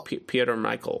 Oh. Piotr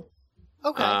Michael.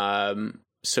 Okay.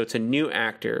 So it's a new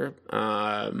actor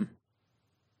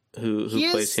who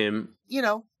plays him.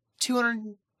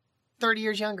 230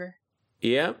 years younger.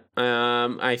 Yeah.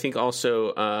 I think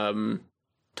also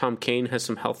Tom Kane has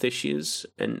some health issues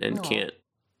and can't.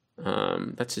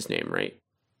 That's his name, right?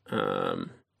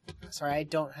 Sorry, I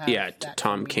don't have. Yeah, that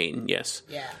Tom Kane. Yes.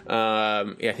 Yeah.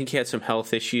 I think he had some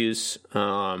health issues,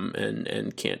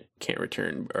 and can't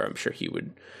return. Or I'm sure he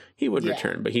would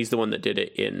return, but he's the one that did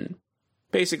it in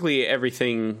basically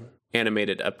everything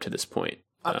animated up to this point.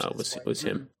 Was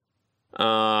him.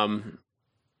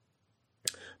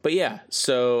 But yeah,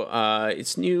 so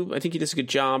it's new. I think he does a good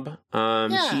job.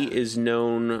 He is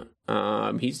known.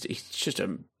 He's just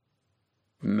a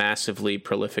massively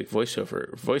prolific voice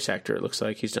actor. It looks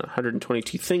like he's done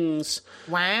 122 things.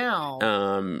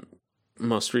 Wow.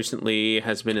 Most recently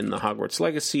has been in the Hogwarts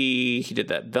Legacy. He did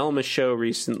that Velma show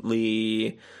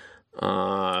recently.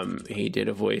 He did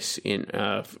a voice in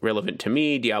relevant to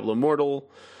me, Diablo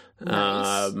Immortal.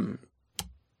 Nice.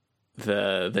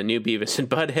 The new Beavis and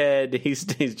Butthead. He's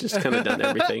just kind of done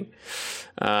everything.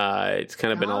 It's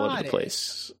kind of been all over the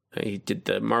place. He did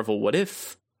the Marvel What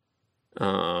If.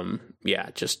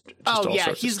 Just all sorts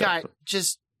of he's stuff. got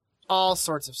just all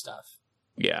sorts of stuff.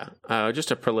 Yeah, just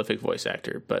a prolific voice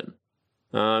actor. But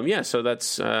so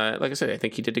that's like I said, I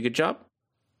think he did a good job.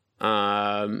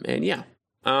 So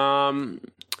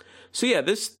yeah,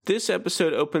 this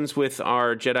episode opens with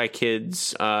our Jedi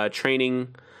kids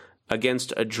training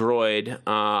against a droid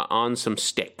on some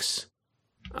sticks.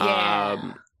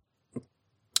 Yeah.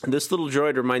 This little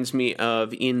droid reminds me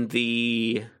of in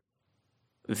the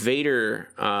Vader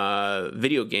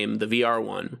video game, the VR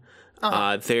one.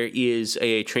 There is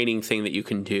a training thing that you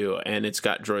can do, and it's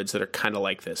got droids that are kind of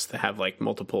like this. They have like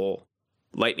multiple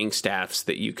lightning staffs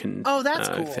that you can. Oh, that's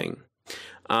cool. Thing.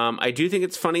 I do think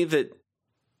it's funny that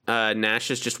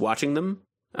Nash is just watching them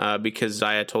because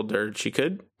Zaya told her she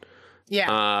could.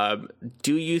 Yeah.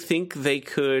 Do you think they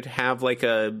could have like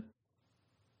a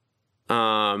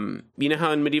you know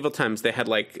how in medieval times they had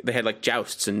like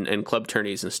jousts and club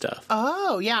tourneys and stuff?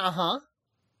 Oh, yeah,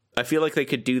 I feel like they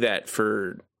could do that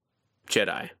for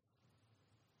Jedi.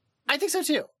 I think so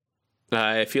too.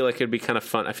 I feel like it'd be kind of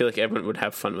fun. I feel like everyone would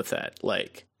have fun with that,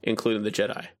 like including the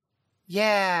Jedi.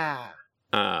 Yeah.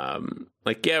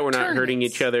 We're not hurting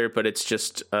each other, but it's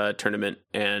just a tournament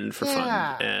and for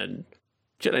fun. And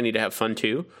Jedi need to have fun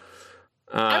too.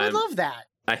 I would love that.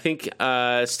 I think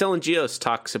Stellan Gios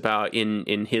talks about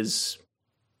in his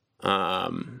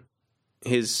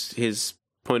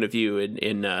point of view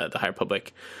in the High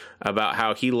Republic about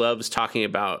how he loves talking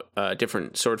about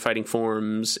different sword fighting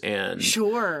forms and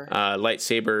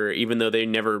lightsaber, even though they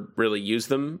never really use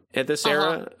them at this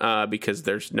era because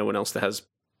there's no one else that has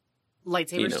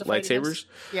lightsabers. Lightsabers.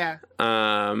 Yeah.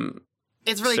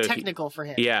 It's really technical for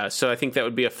him. Yeah, so I think that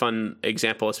would be a fun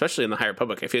example, especially in the High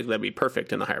Republic. I feel like that'd be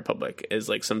perfect in the High Republic, is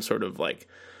like some sort of like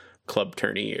club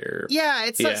tourney or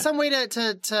it's some way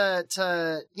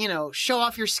to show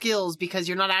off your skills because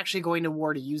you're not actually going to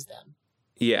war to use them.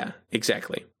 Yeah,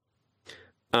 exactly.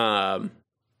 So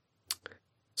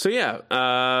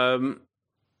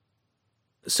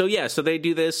they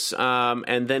do this,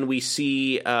 and then we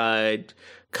see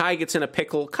Kai gets in a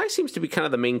pickle. Kai seems to be kind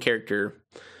of the main character.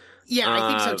 Yeah, I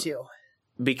think so too.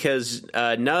 Because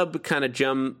Nub kind of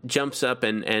jumps up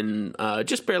and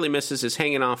just barely misses, is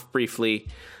hanging off briefly.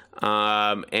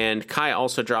 And Kai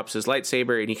also drops his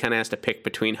lightsaber, and he kind of has to pick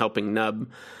between helping Nub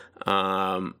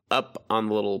up on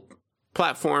the little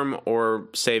platform or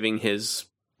saving his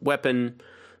weapon.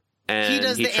 And he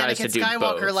does the tries Anakin to do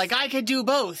Skywalker, both. like, I could do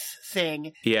both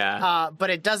thing. Yeah. But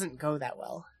it doesn't go that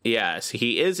well. Yeah, so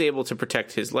he is able to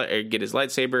protect get his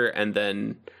lightsaber, and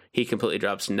then he completely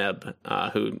drops Nub,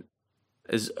 who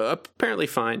is apparently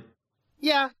fine.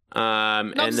 Yeah.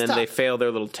 And then they fail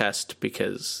their little test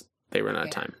because they run out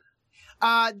of time.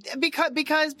 Because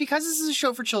this is a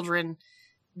show for children,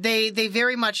 they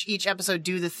very much each episode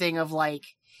do the thing of like,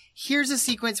 here's a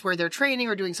sequence where they're training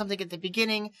or doing something at the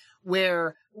beginning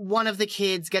where one of the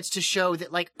kids gets to show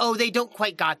that like, oh, they don't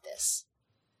quite got this.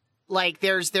 Like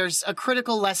there's a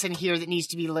critical lesson here that needs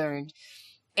to be learned.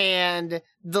 And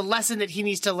the lesson that he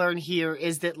needs to learn here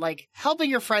is that like helping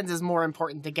your friends is more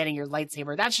important than getting your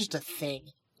lightsaber. That's just a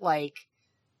thing. Like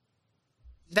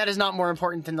that is not more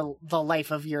important than the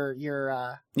life of your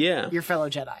fellow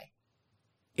Jedi.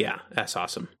 Yeah, that's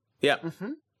awesome. Yeah.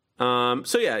 Mm-hmm.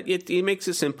 So yeah, it makes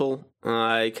it simple.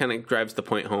 It kind of drives the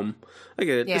point home. I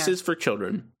get it. Yeah. This is for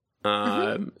children.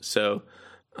 So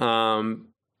they're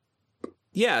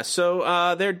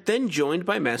then joined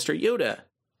by Master Yoda.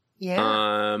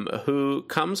 Yeah. Who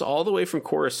comes all the way from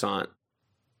Coruscant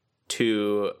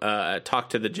to talk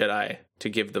to the Jedi to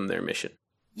give them their mission.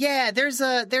 Yeah, there's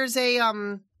a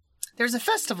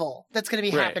festival that's going to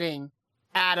be happening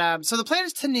at so the planet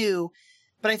is Tanu,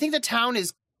 but I think the town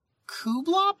is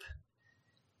Kublop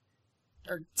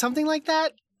or something like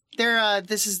that.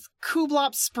 This is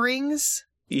Kublop Springs.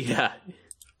 Yeah.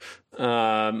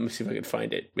 Let me see if I can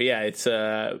find it. But yeah, it's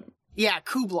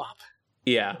Kublop.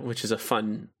 Yeah, which is a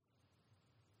fun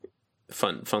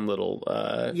little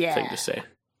thing to say.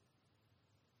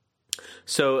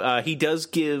 So he does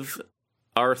give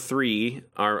our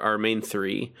main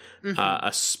three,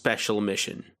 a special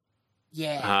mission.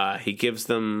 Yeah. He gives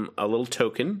them a little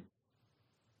token,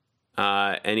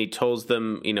 and he tells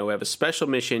them, we have a special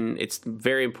mission. It's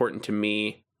very important to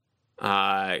me.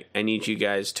 I need you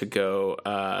guys to go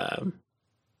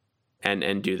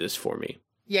and do this for me.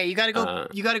 Yeah, you gotta go.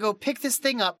 You gotta go pick this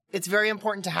thing up. It's very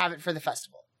important to have it for the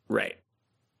festival. Right.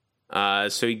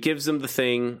 So he gives them the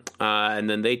thing, and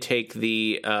then they take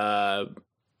the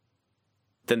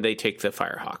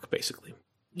Firehawk, basically.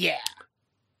 Yeah.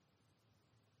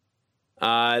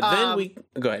 Then we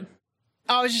go ahead.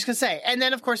 I was just gonna say, and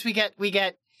then of course we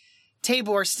get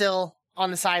Tabor still on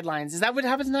the sidelines. Is that what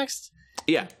happens next?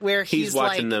 Yeah, where he's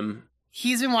watching them.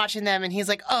 He's been watching them, and he's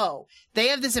like, "Oh, they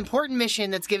have this important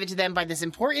mission that's given to them by this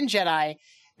important Jedi.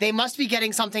 They must be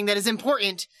getting something that is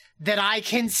important that I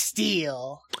can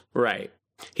steal." Right.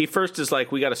 He first is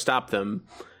like, "We got to stop them."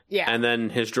 Yeah. And then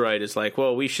his droid is like,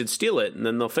 "Well, we should steal it, and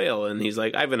then they'll fail." And he's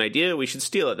like, "I have an idea. We should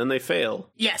steal it." Then they fail.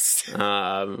 Yes.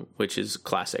 Which is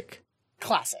classic.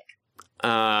 Classic.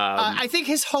 I think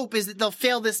his hope is that they'll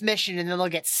fail this mission and then they'll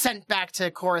get sent back to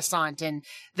Coruscant, and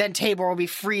then Tabor will be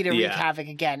free to wreak havoc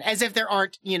again, as if there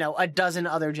aren't, a dozen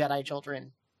other Jedi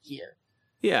children here.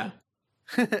 Yeah.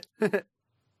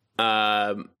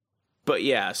 But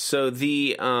yeah, so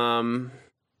the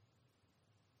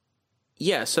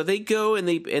so they go and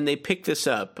they pick this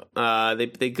up.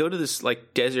 They go to this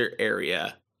like desert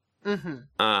area.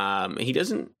 Mm-hmm. He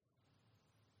doesn't.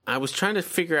 I was trying to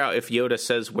figure out if Yoda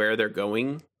says where they're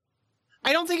going.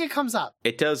 I don't think it comes up.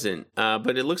 It doesn't,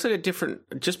 but it looks like a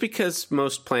different... Just because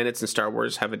most planets in Star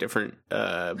Wars have a different...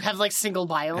 have, like, single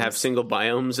biomes? Have single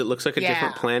biomes. It looks like a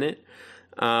different planet.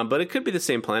 But it could be the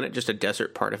same planet, just a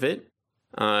desert part of it.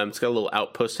 It's got a little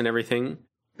outpost and everything.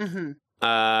 Mm-hmm.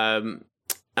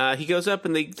 He goes up,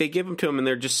 and they give them to him, and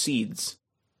they're just seeds.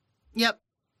 Yep.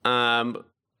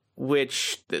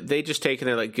 Which they just take and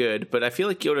they're like, good. But I feel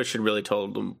like Yoda should really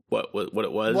told them what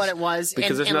it was. What it was.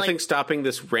 Because there's nothing stopping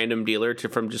this random dealer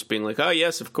from just being like, oh,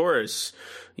 yes, of course.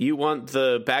 You want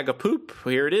the bag of poop?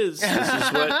 Here it is. This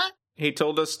is what he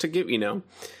told us to give, Yeah.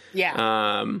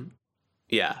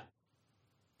 Yeah.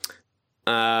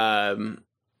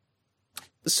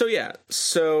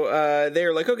 So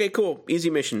they're like, okay, cool.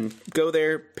 Easy mission. Go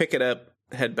there, pick it up,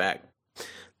 head back.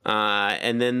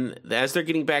 And then as they're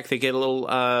getting back, they get a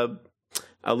little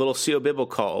Ceobibble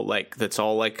call, like that's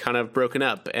all like kind of broken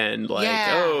up, and like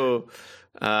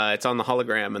it's on the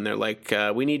hologram, and they're like,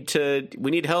 we need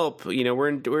help,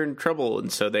 we're in trouble,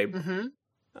 and so they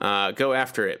go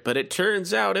after it, but it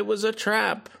turns out it was a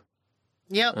trap.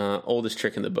 Yep. Oldest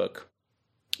trick in the book.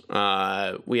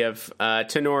 We have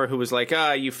Tenor, who was like,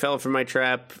 you fell for my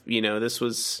trap. This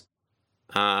was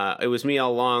it was me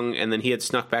all along, and then he had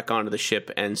snuck back onto the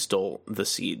ship and stole the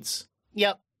seeds.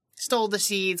 Yep. Stole the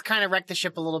seeds, kind of wrecked the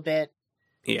ship a little bit.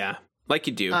 Yeah, like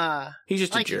you do. He's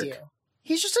just a jerk.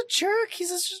 He's just a jerk. He's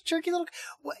just a jerky little...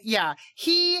 Yeah,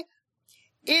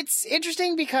 It's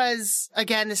interesting because,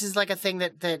 again, this is like a thing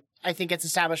that I think gets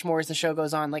established more as the show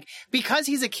goes on. Like, because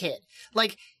he's a kid,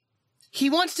 like, he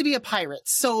wants to be a pirate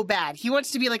so bad. He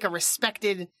wants to be like a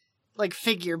respected, like,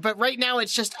 figure. But right now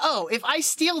it's just, if I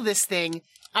steal this thing,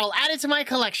 I'll add it to my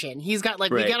collection. He's got,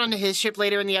 like, we get onto his ship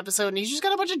later in the episode, and he's just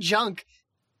got a bunch of junk.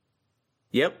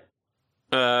 Yep.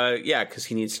 Yeah, because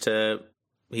he needs to...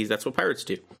 That's what pirates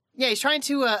do. Yeah, he's trying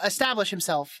to establish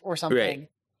himself or something.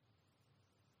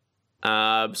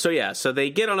 Right. So they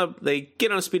get on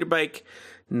a speeder bike,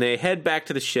 and they head back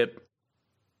to the ship.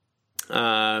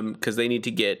 Because they need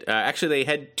to get... actually, they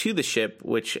head to the ship,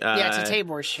 which... it's a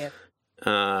Tabor's ship.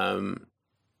 No,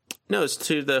 it's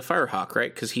to the Firehawk,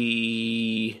 right? Because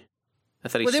I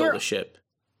thought he stole the ship.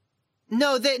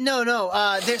 No.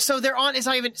 So they're on. It's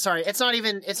not even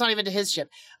to his ship.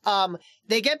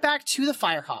 They get back to the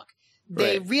Firehawk.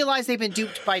 They realize they've been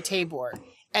duped by Tabor,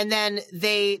 and then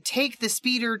they take the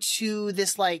speeder to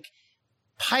this like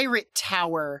pirate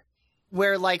tower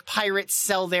where like pirates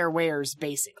sell their wares,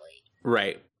 basically.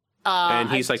 Right. And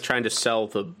he's like trying to sell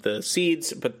the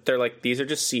seeds, but they're like, these are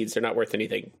just seeds. They're not worth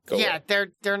anything. Go away.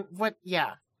 They're what?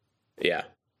 Yeah. Yeah.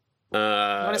 You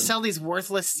want to sell these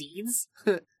worthless seeds?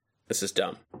 This is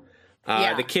dumb.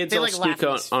 The kids all sneak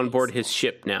on board his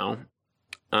ship now.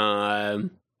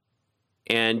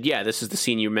 And yeah, this is the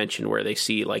scene you mentioned where they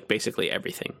see like basically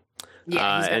everything.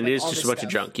 Yeah, and it is just a bunch of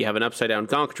junk. You have an upside down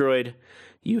gonk droid.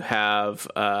 You have,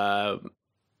 all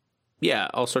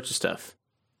sorts of stuff.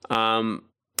 And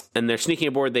they're sneaking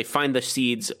aboard. They find the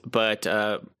seeds, but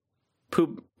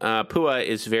Pua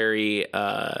is very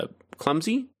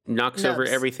clumsy, knocks over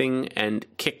everything, and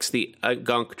kicks the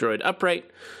gonk droid upright,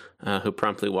 who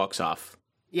promptly walks off.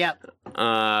 Yep.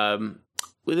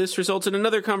 This results in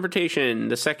another confrontation.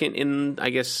 The second in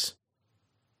this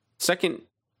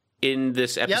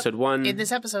episode 1. In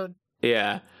this episode.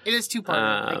 Yeah. It is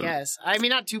two-parter, I guess. I mean,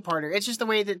 not two-parter. It's just the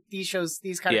way that these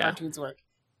kind of cartoons work.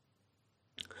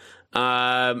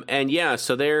 So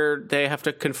they have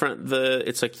to confront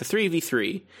it's like the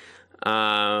 3v3.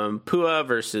 Pua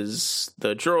versus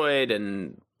the droid,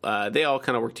 and they all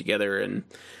kind of work together, and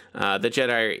the Jedi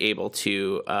are able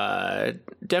to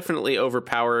definitely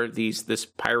overpower this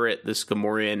pirate, this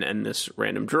Gamorrean, and this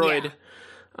random droid,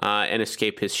 and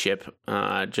escape his ship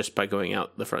just by going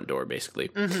out the front door, basically.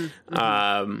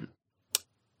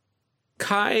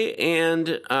 Kai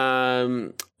and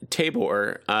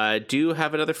Tabor do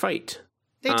have another fight.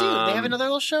 They do. They have another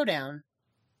little showdown.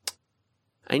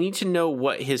 I need to know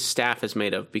what his staff is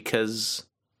made of, because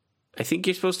I think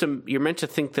you're meant to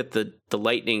think that the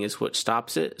lightning is what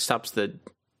stops the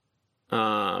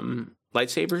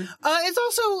lightsaber.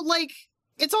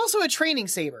 It's also a training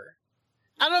saber.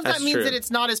 I don't know if that means that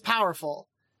it's not as powerful,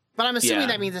 but I'm assuming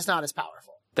that means it's not as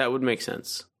powerful. That would make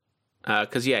sense.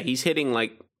 Because he's hitting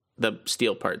like the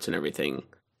steel parts and everything.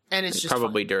 And it's just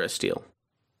probably Durasteel.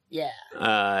 Yeah.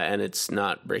 And it's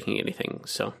not breaking anything.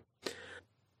 So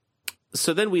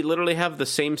then we literally have the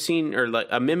same scene, or like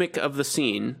a mimic of the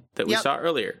scene that we saw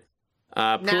earlier.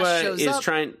 Pua is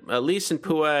trying. Elise and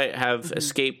Pua have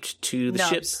escaped to the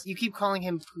ship. You keep calling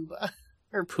him Pooba.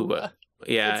 Or Pua.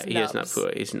 Yeah, he is not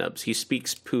Pua. He's Nubs. He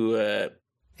speaks Pua.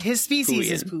 His species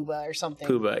is Pooba or something.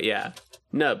 Pooba, yeah.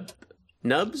 Nubs.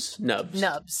 Nubs.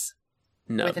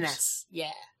 With an S,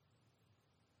 yeah.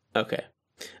 Okay.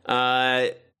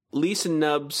 Lisa and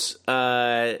Nubs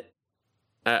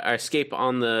escape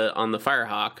on the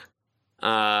Firehawk,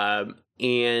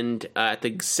 and at the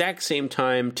exact same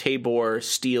time, Tabor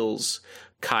steals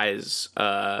Kai's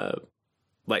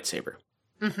lightsaber.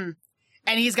 Mm-hmm.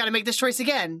 And he's got to make this choice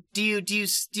again. Do you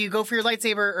go for your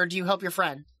lightsaber, or do you help your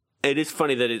friend? It is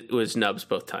funny that it was Nubs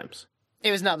both times.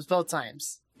 It was Nubs both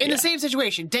times. In the same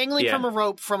situation, dangling from a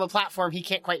rope from a platform he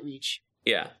can't quite reach.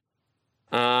 Yeah.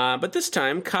 But this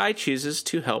time, Kai chooses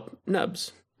to help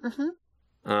Nubs.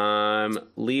 Mm-hmm.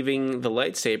 Leaving the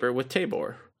lightsaber with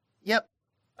Tabor. Yep.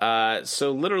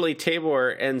 So literally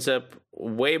Tabor ends up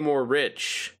way more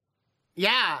rich.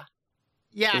 Yeah.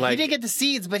 Yeah, like, he didn't get the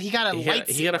seeds, but he got a lightsaber.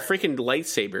 He got a freaking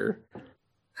lightsaber.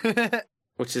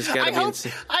 Which has got to be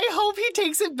insane. I hope he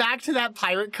takes it back to that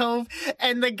pirate cove,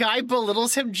 and the guy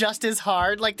belittles him just as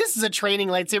hard. Like, this is a training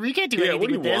lightsaber. You can't do anything with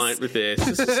this. What do you want with this?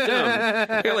 This is dumb.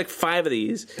 I got like 5 of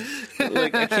these.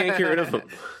 Like, I can't get rid of them.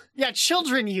 Yeah,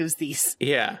 children use these.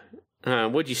 Yeah.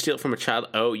 Would you steal it from a child?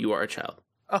 Oh, you are a child.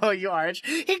 Oh, you are.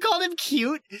 He called him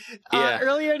cute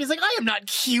earlier, and he's like, I am not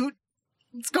cute.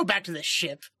 Let's go back to the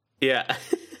ship. Yeah.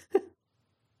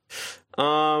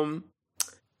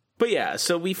 But yeah,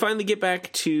 so we finally get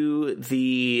back to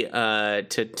the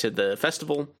to the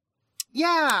festival.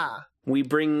 Yeah. We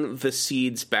bring the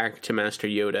seeds back to Master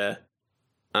Yoda.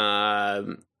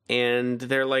 And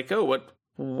they're like, "Oh, what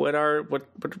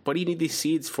do you need these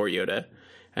seeds for, Yoda?"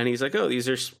 And he's like, "Oh, these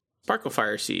are Sparkle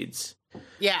Fire seeds."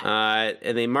 Yeah.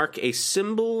 And they mark a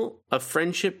symbol of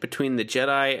friendship between the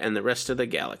Jedi and the rest of the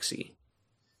galaxy.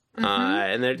 Mm-hmm.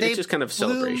 And it's just kind of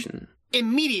celebration.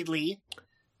 Immediately.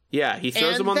 Yeah, he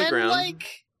throws them on the ground.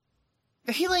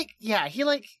 He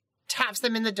taps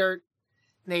them in the dirt.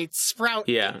 And they sprout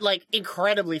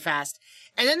incredibly fast.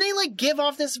 And then they give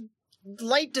off this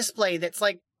light display that's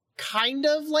kind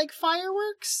of like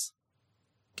fireworks.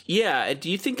 Yeah,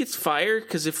 do you think it's fire?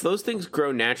 Because if those things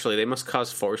grow naturally, they must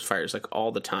cause forest fires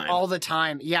all the time. All the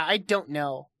time. Yeah, I don't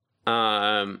know.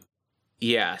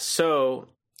 Yeah, so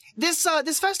this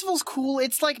festival's cool.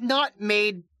 It's not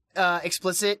made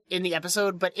explicit in the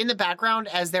episode, but in the background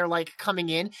as they're coming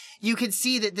in, you can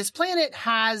see that this planet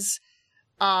has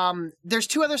there's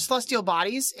 2 other celestial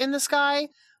bodies in the sky.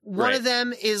 One of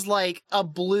them is a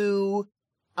blue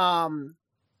I'm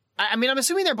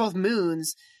assuming they're both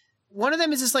moons. One of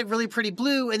them is just really pretty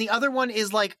blue, and the other one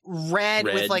is red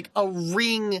with a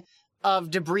ring of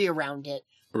debris around it.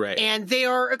 Right. And they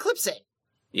are eclipsing.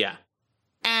 Yeah.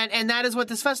 And that is what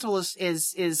this festival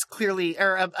is clearly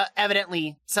or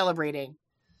evidently celebrating.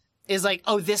 Is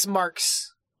this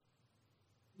marks,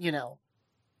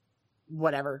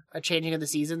 whatever, a changing of the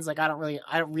seasons. I don't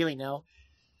really know.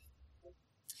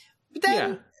 But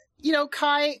then,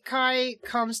 Kai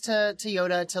comes to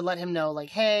Yoda to let him know,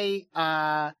 hey,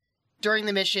 during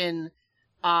the mission,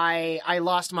 I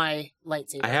lost my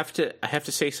lightsaber. I have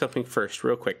to say something first,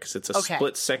 real quick, because it's a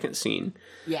split-second scene.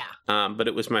 Yeah. But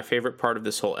it was my favorite part of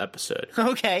this whole episode.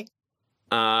 Okay.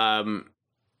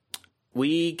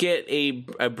 We get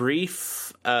a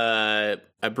brief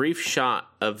shot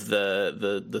of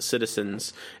the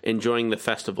citizens enjoying the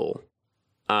festival.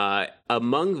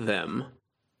 Among them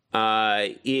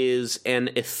is an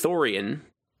Ithorian.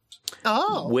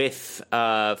 Oh. With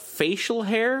facial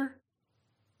hair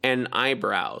and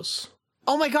eyebrows.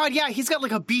 Oh my god, yeah, he's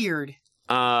got a beard.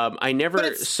 So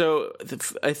the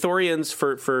Ithorians,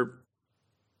 for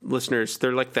listeners,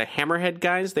 they're the hammerhead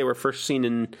guys. They were first seen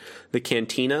in the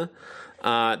cantina.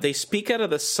 They speak out of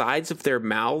the sides of their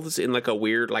mouths in a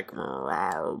weird thing,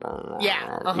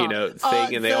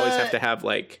 and they always have to have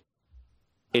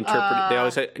interpret. They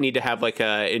always need to have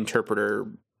a interpreter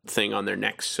thing on their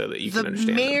necks so that you can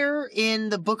understand. The mayor in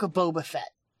the Book of Boba Fett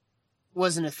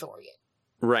was an Ithorian.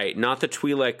 Right, not the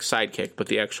Twi'lek sidekick, but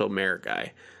the actual mayor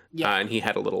guy. Yeah, and he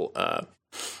had a little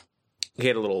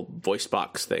voice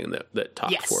box thing that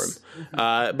talked for him.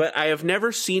 Mm-hmm. But I have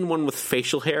never seen one with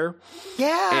facial hair.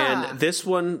 Yeah, and this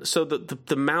one, so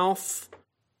the mouth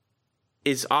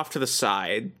is off to the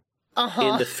side.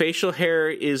 And the facial hair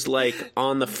is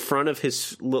on the front of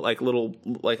his on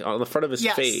the front of his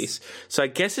face. So I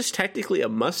guess it's technically a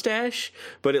mustache,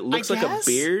 but it looks like a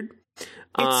beard.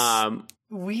 It's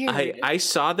weird. I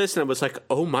saw this and I was like,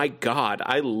 oh my god,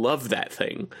 I love that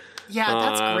thing. Yeah,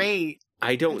 that's great.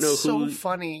 I don't know who. So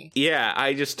funny. Yeah,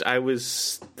 I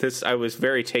was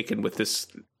very taken with this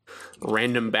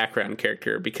random background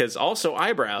character because also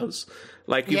eyebrows.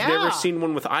 You've never seen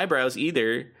one with eyebrows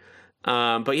either.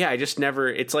 But yeah, I just never.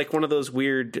 It's one of those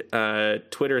weird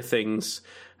Twitter things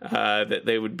that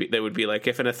they would be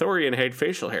if an Ithorian had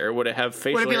facial hair, would it have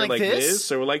facial hair like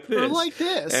this or like this? Or like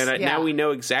this. And now we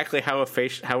know exactly how an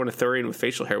Ithorian with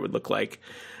facial hair would look like.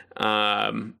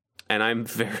 And I'm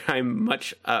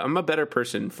a better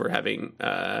person for having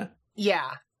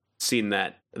seen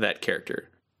that character.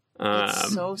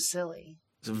 It's so silly.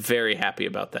 I was very happy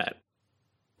about that.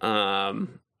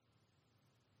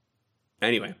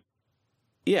 Anyway.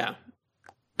 Yeah.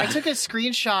 I took a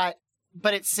screenshot,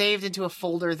 but it saved into a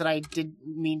folder that I didn't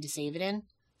mean to save it in.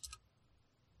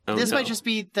 This might just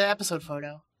be the episode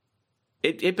photo.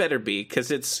 It better be, because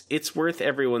it's worth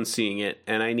everyone seeing it,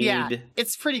 and I need... Yeah,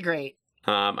 it's pretty great.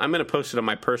 I'm going to post it on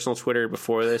my personal Twitter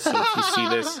before this, so if you see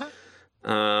this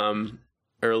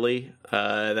early,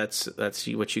 that's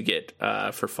what you get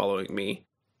for following me.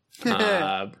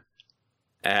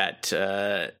 at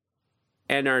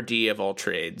NRD of all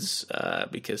trades,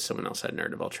 because someone else had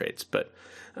Nerd of all trades. But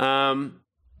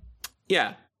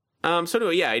yeah. So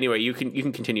anyway, Anyway, you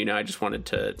can continue now. I just wanted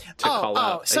to call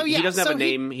out. So he doesn't have a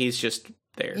name. He's just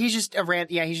there. He's just a rant.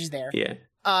 Yeah, he's just there. Yeah.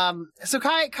 So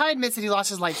Kai admits that he lost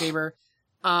his lightsaber.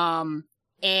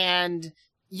 And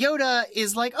Yoda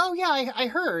is like, "Oh yeah, I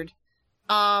heard.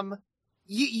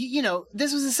 You know,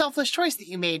 this was a selfish choice that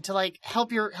you made to like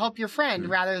help your friend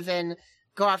rather than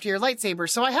go after your lightsaber.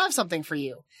 So I have something for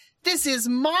you. This is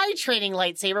my training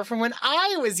lightsaber from when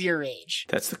I was your age.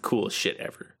 That's the coolest shit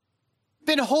ever.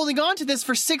 Been holding on to this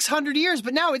for 600 years,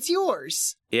 but now it's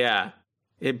yours." Yeah.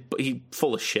 He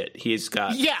full of shit. He's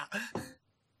got... Yeah.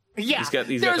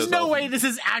 There's no way this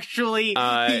is actually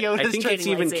Yoda's I think it's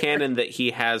even lightsaber. canon that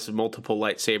he has multiple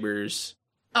lightsabers.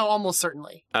 Oh, almost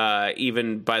certainly.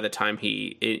 Even by the time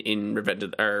he in Revenge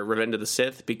of the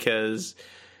Sith, because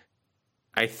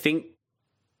I think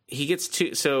he gets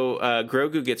two. So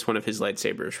Grogu gets one of his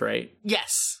lightsabers, right?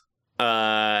 Yes.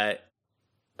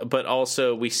 But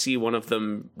also we see one of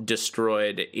them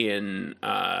destroyed in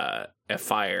a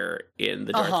fire in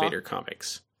the Darth Vader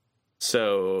comics.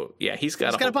 So yeah, he's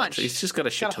got a bunch. He's just got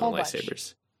a shit ton of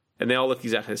lightsabers, and they all look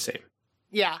exactly the same.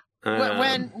 Yeah.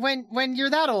 When you're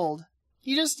that old,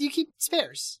 you keep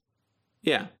spares.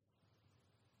 Yeah.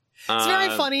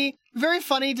 It's very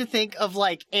funny to think of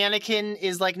like Anakin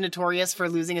is like notorious for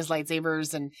losing his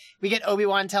lightsabers, and we get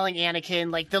Obi-Wan telling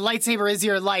Anakin like the lightsaber is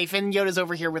your life, and Yoda's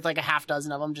over here with like a half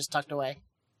dozen of them just tucked away.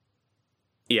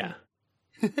 Yeah.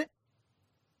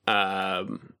 Yeah,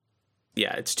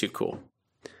 it's too cool.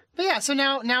 But yeah, so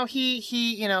now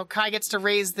he Kai gets to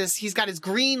raise this. He's got his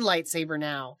green lightsaber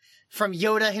now from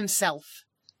Yoda himself,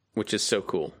 which is so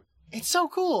cool. It's so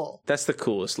cool. That's the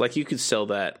coolest. Like you could sell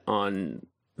that on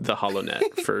the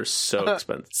HoloNet for so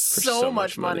expensive, so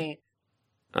much money.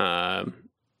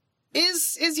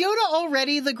 Is Yoda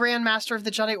already the Grand Master of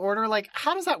the Jedi Order? Like,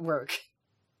 how does that work?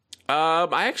 I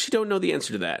actually don't know the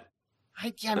answer to that.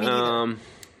 Me neither.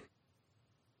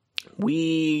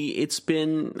 It's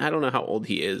been, I don't know how old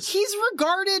he is. He's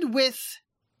regarded with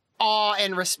awe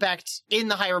and respect in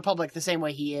the High Republic the same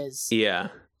way he is. Yeah.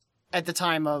 At the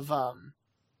time of,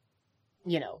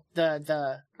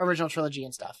 the original trilogy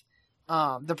and stuff.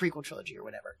 The prequel trilogy or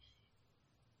whatever.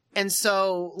 And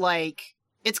so, like,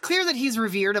 it's clear that he's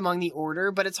revered among the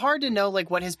Order, but it's hard to know, like,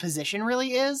 what his position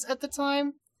really is at the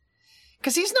time.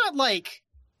 Because he's not, like,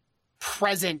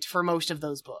 present for most of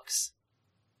those books.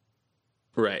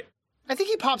 Right. I think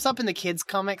he pops up in the kids'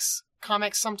 comics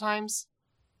sometimes.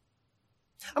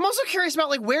 I'm also curious about,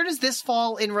 like, where does this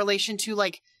fall in relation to,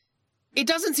 like, it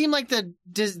doesn't seem like the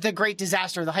great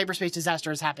disaster, the hyperspace disaster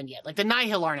has happened yet. Like, the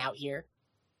Nihil aren't out here.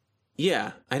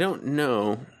 Yeah, I don't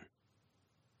know.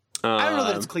 I don't know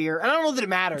that it's clear. I don't know that it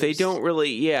matters. They don't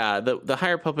really, the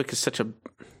High Republic is such a...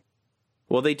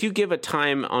 Well, they do give a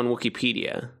time on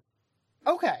Wikipedia.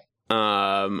 Okay.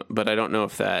 But I don't know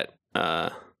if that...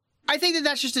 I think that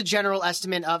that's just a general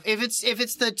estimate of if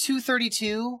it's the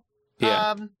 232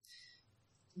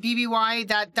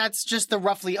 BBY, that's just the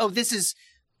roughly, this is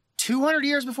 200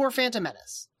 years before Phantom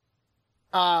Menace.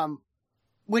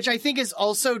 Which I think is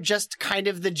also just kind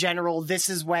of the general, this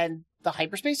is when the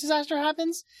hyperspace disaster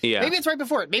happens. Yeah. Maybe it's right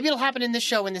before it. Maybe it'll happen in this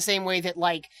show in the same way that,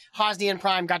 like, Hosnian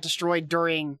Prime got destroyed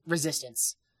during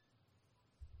Resistance.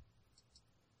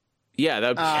 Yeah, that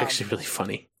would be actually really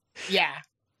funny. Yeah.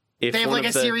 If they have, like,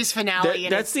 a series finale.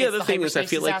 That's the other thing is I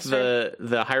feel disaster. like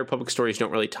the High Republic stories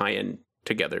don't really tie in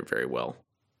together very well.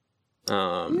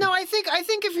 No, I think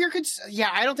if you're...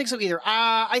 I don't think so either.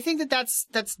 I think that's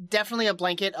definitely a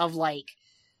blanket of, like...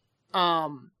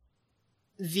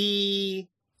 The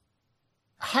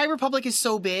High Republic is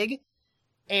so big,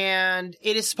 and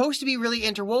it is supposed to be really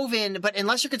interwoven, but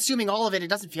unless you're consuming all of it, it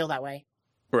doesn't feel that way.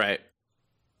 Right.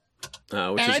 Which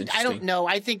is interesting. I don't know.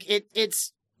 I think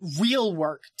it's real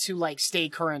work to, like, stay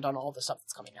current on all the stuff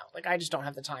that's coming out. Like, I just don't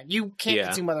have the time. You can't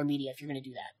consume other media if you're going to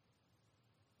do that.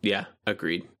 Yeah,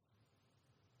 agreed.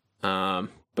 But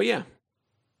yeah.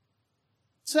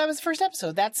 So that was the first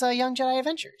episode. That's Young Jedi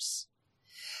Adventures.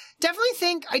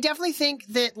 I definitely think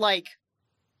that, like,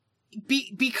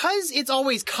 because it's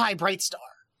always Kai Brightstar,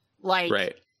 like,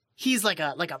 right. He's like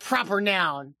a proper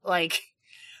noun. Like,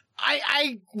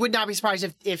 I would not be surprised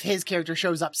if his character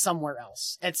shows up somewhere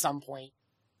else at some point.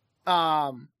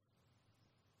 Like,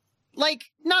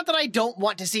 not that I don't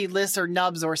want to see Liz or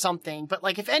Nubs or something, but,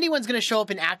 like, if anyone's going to show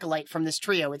up in Acolyte from this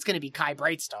trio, it's going to be Kai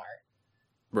Brightstar.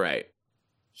 Right.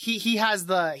 He has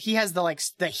the like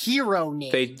the hero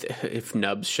name. If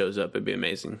Nubs shows up, it'd be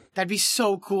amazing. That'd be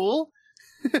so cool.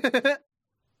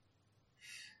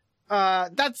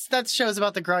 That shows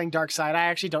about the growing dark side. I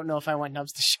actually don't know if I want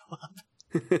Nubs to show up.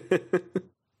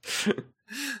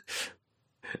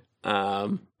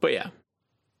 But yeah.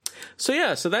 So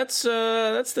that's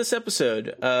this episode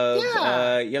of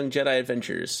Young Jedi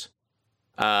Adventures.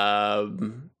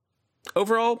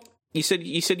 Overall, you said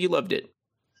you loved it.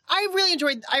 I really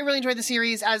enjoyed the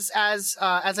series. As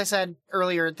I said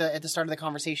earlier at the start of the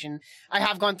conversation, I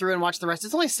have gone through and watched the rest.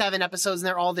 It's only 7 episodes, and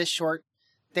they're all this short.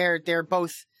 They're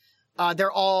both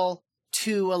they're all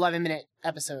 2 11-minute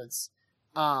episodes.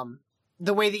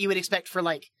 The way that you would expect for,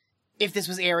 like, if this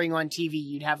was airing on TV,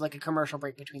 you'd have like a commercial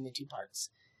break between the 2 parts.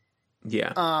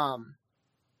 Yeah.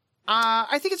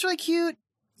 I think it's really cute.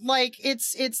 Like,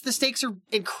 it's the stakes are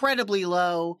incredibly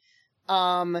low.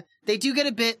 They do get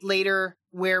a bit later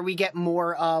where we get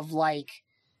more of, like,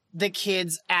 the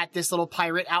kids at this little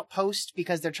pirate outpost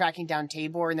because they're tracking down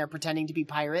Tabor and they're pretending to be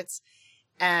pirates.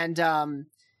 And,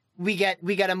 we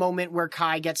get a moment where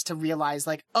Kai gets to realize,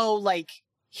 like, oh, like,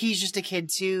 he's just a kid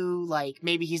too. Like,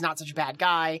 maybe he's not such a bad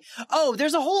guy. Oh,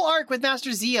 there's a whole arc with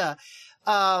Master Zia,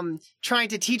 trying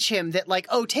to teach him that, like,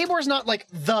 oh, Tabor's not, like,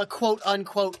 the quote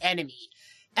unquote enemy.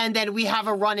 And then we have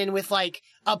a run-in with, like,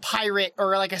 a pirate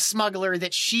or, like, a smuggler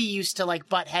that she used to, like,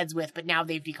 butt heads with, but now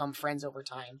they've become friends over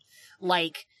time.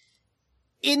 Like,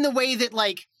 in the way that,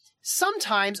 like,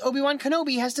 sometimes Obi-Wan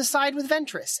Kenobi has to side with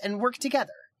Ventress and work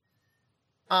together.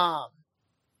 And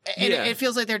it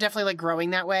feels like they're definitely, like, growing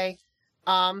that way.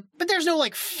 But there's no,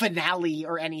 like, finale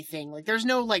or anything. Like, there's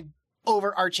no, like,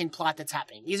 overarching plot that's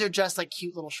happening. These are just, like,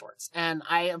 cute little shorts. And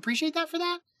I appreciate that for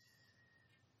that.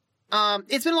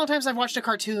 It's been a long time since I've watched a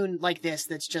cartoon like this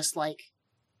that's just, like,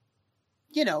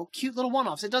 you know, cute little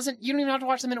one-offs. You don't even have to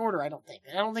watch them in order, I don't think.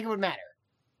 I don't think it would matter.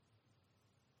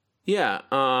 Yeah,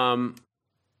 I'm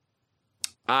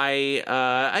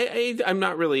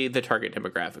not really the target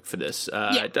demographic for this.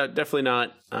 Definitely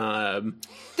not.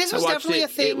 This was definitely a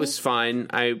thing. It was fine.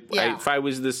 If I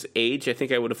was this age, I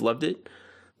think I would have loved it.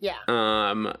 Yeah.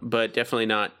 But definitely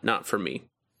not for me.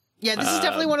 Yeah, this is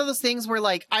definitely one of those things where,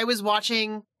 like, I was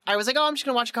like, oh, I'm just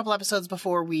gonna watch a couple episodes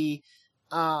before we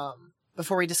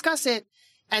discuss it.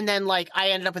 And then, like, I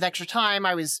ended up with extra time.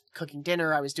 I was cooking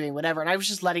dinner. I was doing whatever. And I was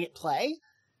just letting it play.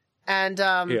 And,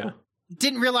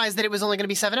 didn't realize that it was only going to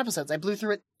be 7 episodes. I blew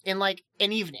through it in, like,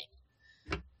 an evening.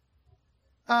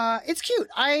 It's cute.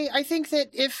 I think that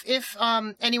if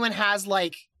anyone has,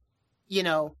 like, you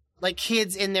know, like,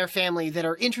 kids in their family that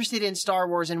are interested in Star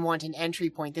Wars and want an entry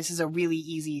point, this is a really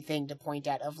easy thing to point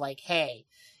at of, like, hey,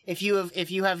 if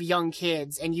you have young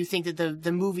kids and you think that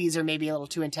the movies are maybe a little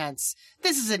too intense,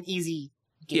 this is an easy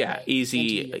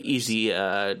easy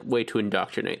way to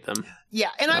indoctrinate them.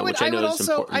 Yeah, and I would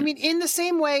also, I mean, in the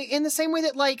same way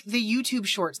that, like, the YouTube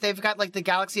shorts, they've got, like, the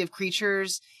Galaxy of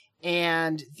Creatures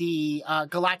and the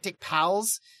Galactic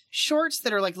Pals shorts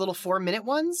that are, like, little 4-minute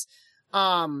ones.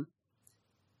 I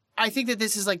think that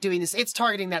this is, like, doing this. It's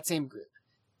targeting that same group.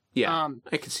 Yeah,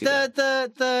 I can see that.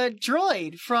 The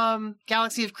droid from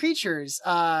Galaxy of Creatures,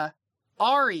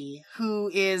 Ari, who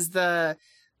is the,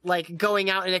 like, going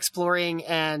out and exploring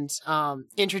and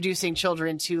introducing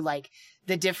children to, like,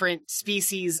 the different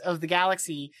species of the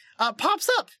galaxy, pops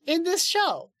up in this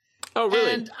show. Oh,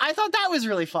 really? And I thought that was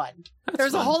really fun.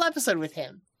 There's a whole episode with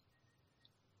him.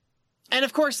 And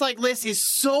of course, like, Liz is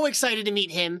so excited to meet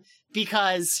him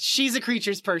because she's a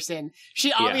creatures person.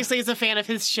 She obviously is a fan of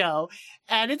his show,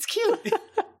 and it's cute.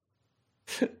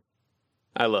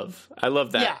 I love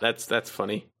that. Yeah. That's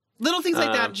funny. Little things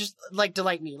like that just, like,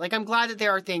 delight me. Like, I'm glad that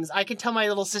there are things I can tell my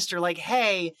little sister, like,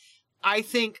 hey, I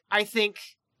think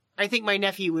my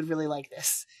nephew would really like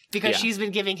this because she's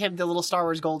been giving him the little Star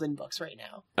Wars Golden books right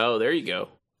now. Oh, there you go.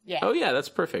 Yeah. Oh, yeah, that's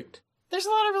perfect. There's a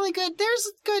lot of really good,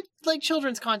 like,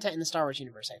 children's content in the Star Wars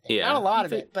universe, I think. Yeah. Not a lot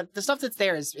of it, but the stuff that's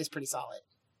there is pretty solid.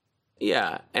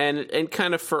 Yeah, and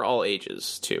kind of for all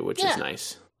ages, too, which is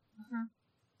nice.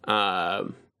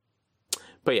 Mm-hmm.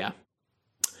 But yeah.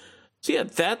 So yeah,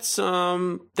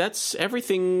 that's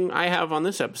everything I have on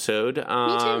this episode. Me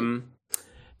too.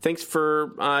 Thanks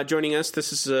for joining us.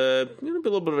 This is going to be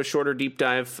a little bit of a shorter deep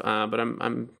dive, but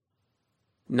I'm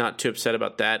not too upset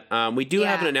about that. We do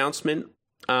have an announcement.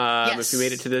 If you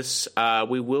made it to this,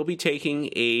 we will be taking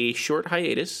a short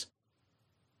hiatus.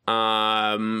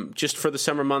 Just for the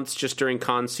summer months, just during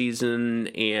con season,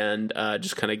 and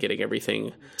just kind of getting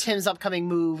everything. Tim's upcoming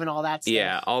move and all that stuff.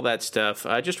 Yeah, all that stuff.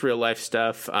 Just real life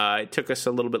stuff. It took us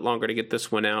a little bit longer to get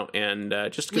this one out, and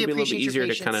just going to be a little bit easier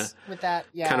to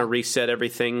kind of reset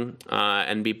everything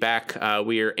and be back.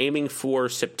 We are aiming for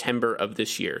September of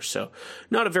this year, so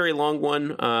not a very long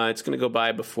one. It's going to go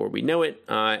by before we know it,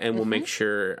 and we'll make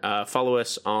sure follow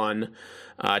us on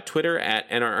Twitter at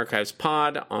NR Archives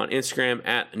Pod, on Instagram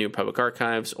at New Public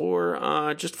Archives,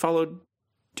 or just follow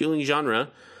Dueling Genre.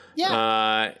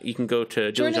 Yeah. You can go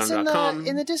to join us duelinggenre.com.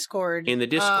 in the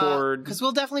Discord. Because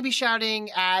we'll definitely be shouting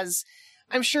as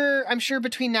I'm sure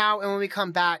between now and when we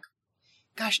come back.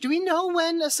 Gosh, do we know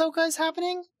when Ahsoka is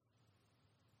happening?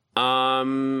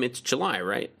 It's July,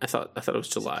 right? I thought it was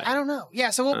July. I don't know.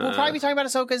 Yeah, so we'll probably be talking about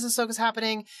Ahsoka's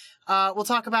happening. We'll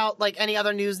talk about like any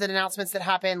other news that announcements that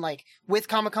happen, like with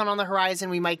Comic-Con on the horizon.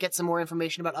 We might get some more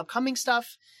information about upcoming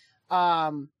stuff.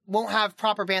 Won't have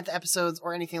proper Bantha episodes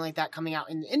or anything like that coming out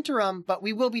in the interim, but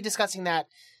we will be discussing that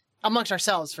amongst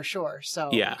ourselves for sure.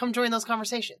 So come join those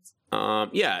conversations.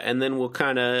 And then we'll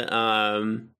kind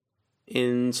of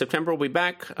in September we'll be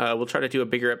back. We'll try to do a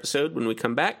bigger episode when we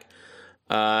come back.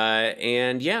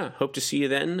 Hope to see you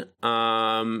then.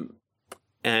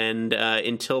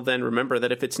 Until then, remember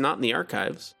that if it's not in the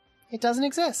archives, it doesn't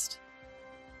exist.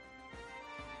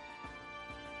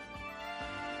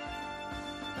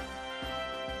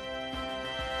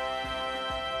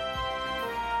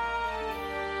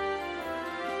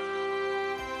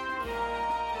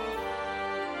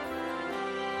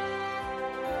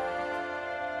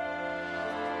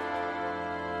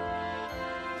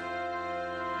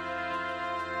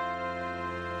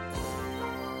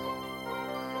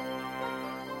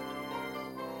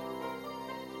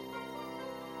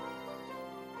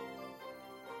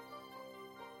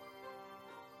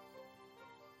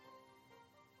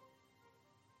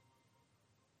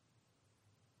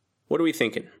 What are we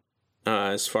thinking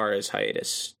as far as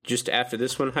hiatus? Just after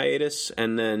this one hiatus,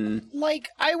 and then... Like,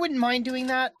 I wouldn't mind doing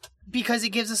that, because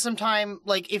it gives us some time,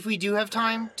 like, if we do have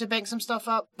time to bank some stuff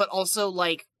up, but also,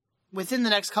 like, within the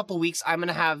next couple weeks, I'm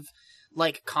gonna have,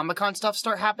 like, Comic-Con stuff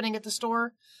start happening at the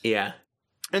store. Yeah.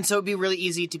 And so it'd be really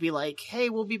easy to be like, hey,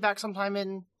 we'll be back sometime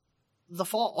in the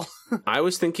fall. I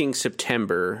was thinking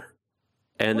September,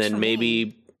 and then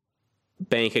maybe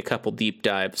bank a couple deep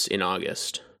dives in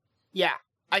August. Yeah.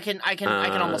 I can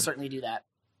almost certainly do that.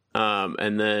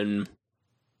 And then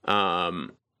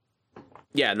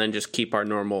just keep our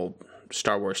normal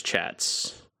Star Wars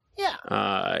chats.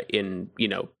 Yeah. In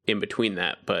between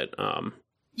that, but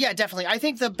yeah, definitely. I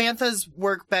think the Banthas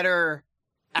work better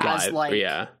as live, like,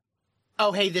 yeah.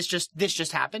 Oh, hey, this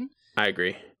just happened. I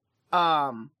agree.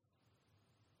 So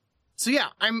yeah,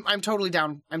 I'm totally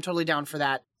down. I'm totally down for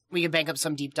that. We can bank up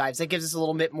some deep dives. That gives us a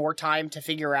little bit more time to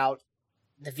figure out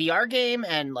the VR game,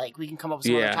 and like we can come up with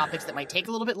some other topics that might take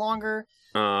a little bit longer.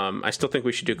 I still think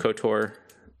we should do KOTOR.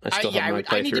 I still have my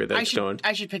playthrough that's going.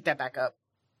 I should pick that back up.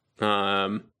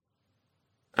 I'm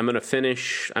gonna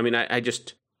finish. I mean, I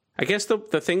guess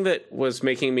the thing that was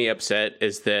making me upset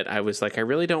is that I was like, I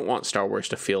really don't want Star Wars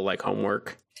to feel like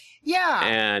homework. Yeah.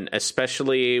 And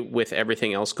especially with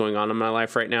everything else going on in my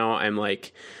life right now, I'm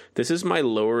like, this is my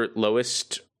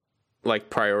lowest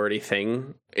like priority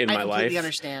thing in my life. I completely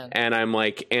understand. And I'm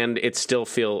like, and I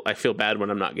feel bad when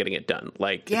I'm not getting it done.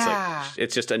 Like,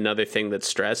 it's just another thing that's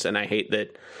stress. And I hate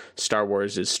that Star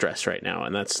Wars is stress right now.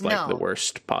 And that's like the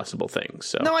worst possible thing.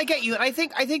 So no, I get you. And I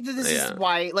think that this is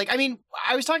why, like, I mean,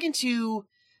 I was talking to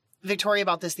Victoria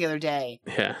about this the other day.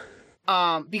 Yeah.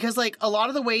 Because like a lot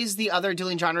of the ways the other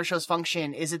dueling genre shows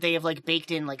function is that they have like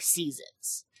baked in like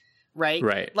seasons. Right?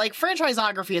 Like,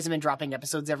 Franchisography hasn't been dropping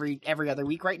episodes every other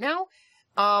week right now.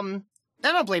 I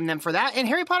don't blame them for that. And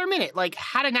Harry Potter Minute, like,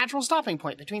 had a natural stopping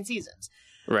point between seasons.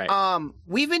 Right.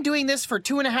 We've been doing this for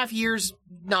 2.5 years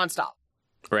nonstop.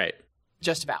 Right.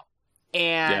 Just about.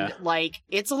 And, like,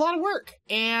 it's a lot of work.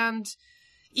 And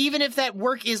even if that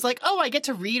work is like, oh, I get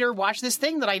to read or watch this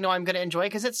thing that I know I'm going to enjoy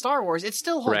because it's Star Wars, it's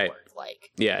still homework. Right.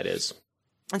 Like, yeah, it is.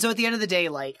 And so at the end of the day,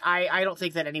 like, I don't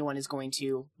think that anyone is going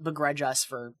to begrudge us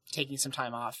for taking some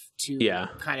time off to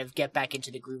kind of get back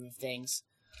into the groove of things.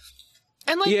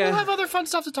 And, like, we'll have other fun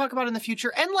stuff to talk about in the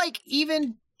future. And, like,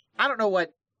 even, I don't know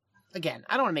what, again,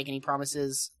 I don't want to make any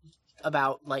promises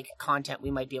about, like, content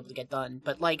we might be able to get done.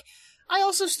 But, like, I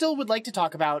also still would like to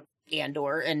talk about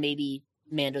Andor and maybe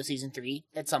Mando Season 3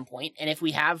 at some point. And if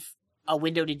we have a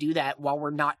window to do that while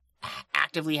we're not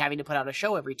actively having to put out a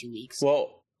show every 2 weeks.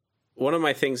 Well, one of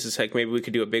my things is like maybe we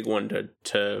could do a big one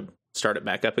to start it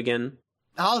back up again.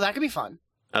 Oh, that could be fun.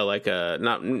 Like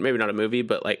maybe not a movie,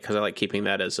 but like because I like keeping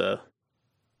that as an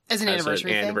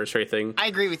anniversary thing. I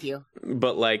agree with you.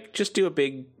 But like just do a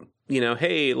big,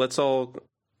 hey, let's all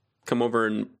come over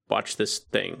and watch this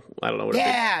thing. I don't know what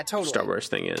a big Star Wars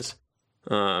thing is,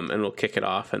 and we'll kick it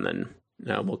off, and then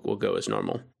we'll go as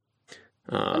normal.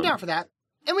 I'm down for that.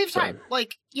 And we have time.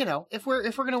 Like, if we're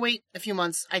gonna wait a few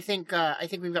months, I think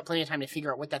we've got plenty of time to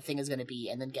figure out what that thing is gonna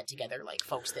be, and then get together like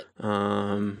folks that.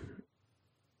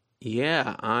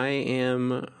 Yeah, I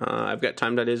am. I've got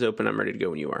time.is open. I'm ready to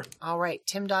go when you are. All right,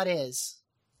 Tim.is.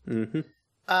 Mm-hmm.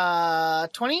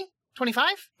 20?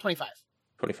 25? 25.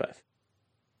 25.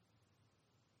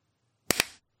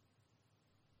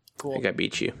 Cool. I think I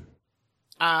beat you.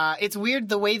 It's weird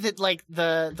the way that like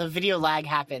the video lag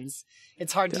happens.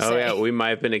 It's hard to say. Oh yeah, we might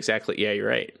have been exactly. Yeah, you're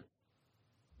right.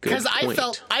 Because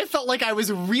I felt like I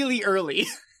was really early.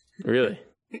 Really?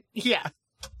 Yeah,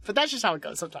 but that's just how it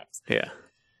goes sometimes. Yeah.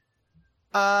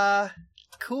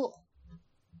 Cool.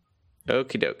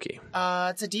 Okie dokie.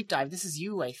 It's a deep dive. This is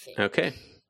you, I think. Okay.